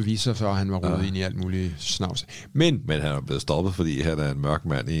han var så viser, så han var rodet ind i alt muligt snavs. Men han er blevet stoppet, fordi han er en mørk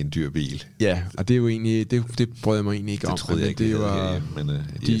mand i en dyr bil. Ja, og det er jo egentlig, det brød jeg mig egentlig ikke om. Det troede jeg ikke, det var,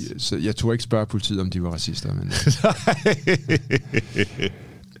 så jeg turde ikke spørge politiet, om de var racister.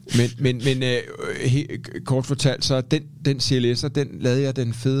 Men kort fortalt, så den CLS'er, den lavede jeg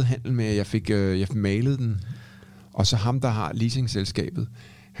den fede handel med, jeg fik malet den, og så ham, der har leasingselskabet,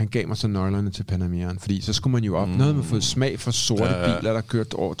 han gav mig så nøglerne til Panamera'en, fordi så skulle man jo op. Noget med fået smag for sorte biler, der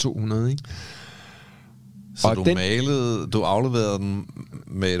kørte over 200, ikke? Så og du afleverede den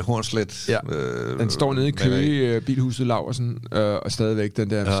med et Hornslet? Ja, den står nede i Køge i bilhuset Laursen, og stadigvæk den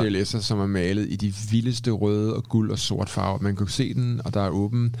der CLS'er, som er malet i de vildeste røde og guld og sort farver. Man kan se den, og der er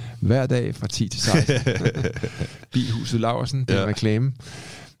åben hver dag fra 10 til 16. Bilhuset Laursen, det er reklame.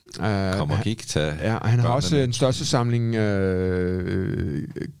 Kom og kig, og han har også en største samling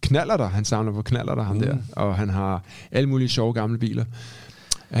knallerter. Han samler på knallerter, ham der. Og han har alle mulige sjove gamle biler.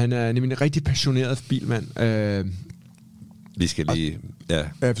 Han er nemlig en rigtig passioneret bilmand. Vi skal lige... Ja.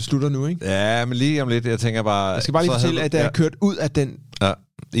 Vi slutter nu, ikke? Ja, men lige om lidt. Jeg tænker bare... Jeg skal bare lige fortælle, at da jeg kørt ud af den... Ja,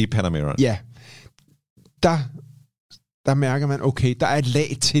 i Panamera. Ja. Der mærker man, okay, der er et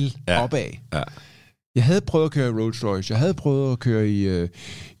lag til opad. Ja. Jeg havde prøvet at køre i Rolls Royce. Jeg havde prøvet at køre i...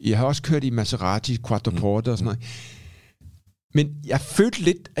 jeg har også kørt i Maserati, Quattroporte og sådan noget. Men jeg følte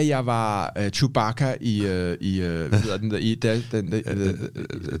lidt, at jeg var Chewbacca i hvad hedder den der...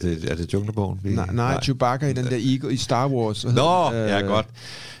 Er det Junglebogen? Nej, Chewbacca i den der i Star Wars. Ja, godt.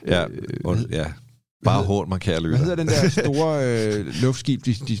 Ja, bare hårdt, man kan løbe. Hvad hedder den der store luftskib,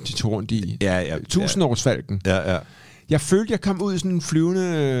 de tog rundt i? Ja. 1000-årsfalken. Ja. Jeg følte, jeg kom ud i sådan en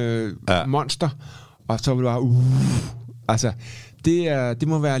flyvende monster, og så var det bare... Altså... Det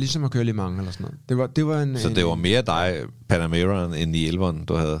må være ligesom at køre Le Mans eller sådan noget. Det var så det var mere dig, Panameraen, end i 11'eren,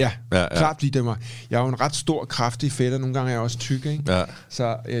 du havde? Ja, klart, fordi jeg er jo en ret stor, kraftig fætter. Nogle gange er jeg også tyk, ikke? Ja.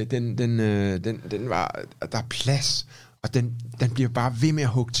 Så den var... Der er plads, og den bliver bare ved med at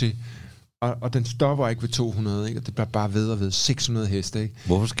hugge til. Og den stopper ikke ved 200, ikke? Og det bliver bare ved og ved 600 heste, ikke?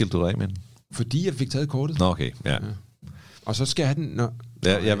 Hvorfor skilte du dig af med den? Fordi jeg fik taget kortet. Nå, okay, ja. Og så skal jeg have den...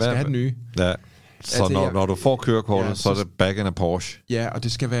 jeg skal have den nye. Ja. Så altså, når du får kørekortet, så er det back in a Porsche? Ja, og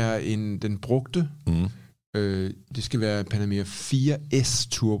det skal være den brugte. Det skal være Panamera 4S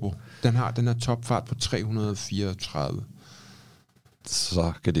Turbo. Den har topfart på 334.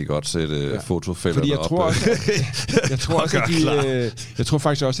 Så kan de godt sætte fotofælder op. Jeg tror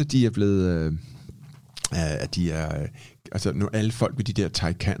faktisk også, at de er blevet... at de er... Altså, nu alle folk med de der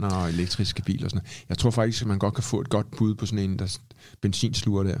Taycaner og elektriske biler og sådan noget. Jeg tror faktisk, at man godt kan få et godt bud på sådan en, der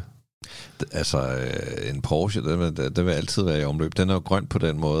benzinsluger der. Altså, en Porsche, den vil altid være i omløb. Den er jo grøn på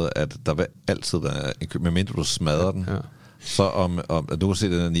den måde, at der vil altid være en køb, medmindre du smadrer den. Ja. Så du kan se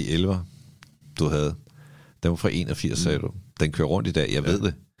den 911, du havde. Den var fra 81, sagde du. Den kører rundt i dag, jeg ved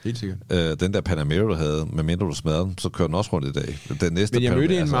det. Helt sikkert. Den der Panamera, du havde, medmindre du smadrede den, så kører den også rundt i dag. Den næste men jeg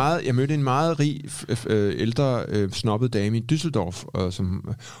mødte en meget rig, ældre, snobbet dame i Düsseldorf,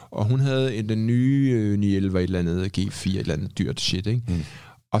 og hun havde den nye 911, et eller andet G4, et eller andet dyrt shit, ikke?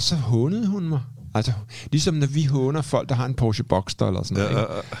 Og så hånede hun mig. Altså, ligesom når vi håner folk, der har en Porsche Boxster eller sådan noget.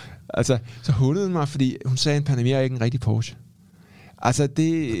 Altså, så hånede hun mig, fordi hun sagde, at en Panamera er ikke en rigtig Porsche. Altså,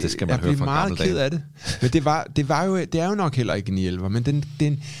 det skal man jeg blev meget ked af det. Men det er jo nok heller ikke en 911, men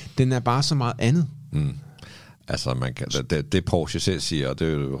den er bare så meget andet. Altså, man kan, det Porsche selv siger, og det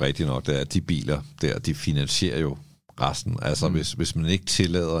er jo rigtigt nok, det er, at de biler der, de finansierer jo resten. Altså, hvis man ikke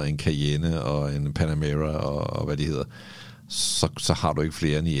tillader en Cayenne og en Panamera og hvad de hedder, så har du ikke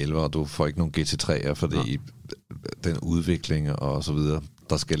flere end i 11, og du får ikke nogen GT3'er, fordi den udvikling og så videre,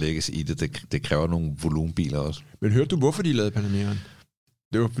 der skal lægges i det kræver nogle volumenbiler også. Men hørte du, hvorfor de lavede Panameraen?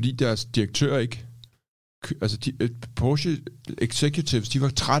 Det var fordi deres direktør ikke... Altså, Porsche executives, de var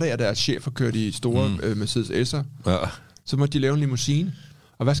trætte af, at deres chefer kørte i store Mercedes S'er. Ja. Så måtte de lave en limousine.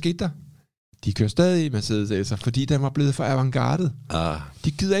 Og hvad skete der? De kører stadig i Mercedes S'er, fordi den var blevet for avantgardet.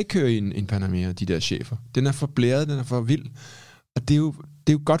 De gider ikke køre i en Panamera, de der chefer. Den er for blæret, den er for vild. Og det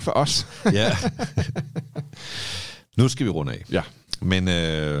er jo godt for os. Ja. Nu skal vi runde af. Ja. Men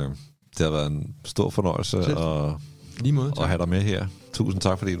det har været en stor fornøjelse Lige måde, at have dig med her. Tusind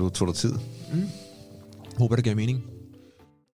tak, fordi du tog dig tid. Håber, det gav mening.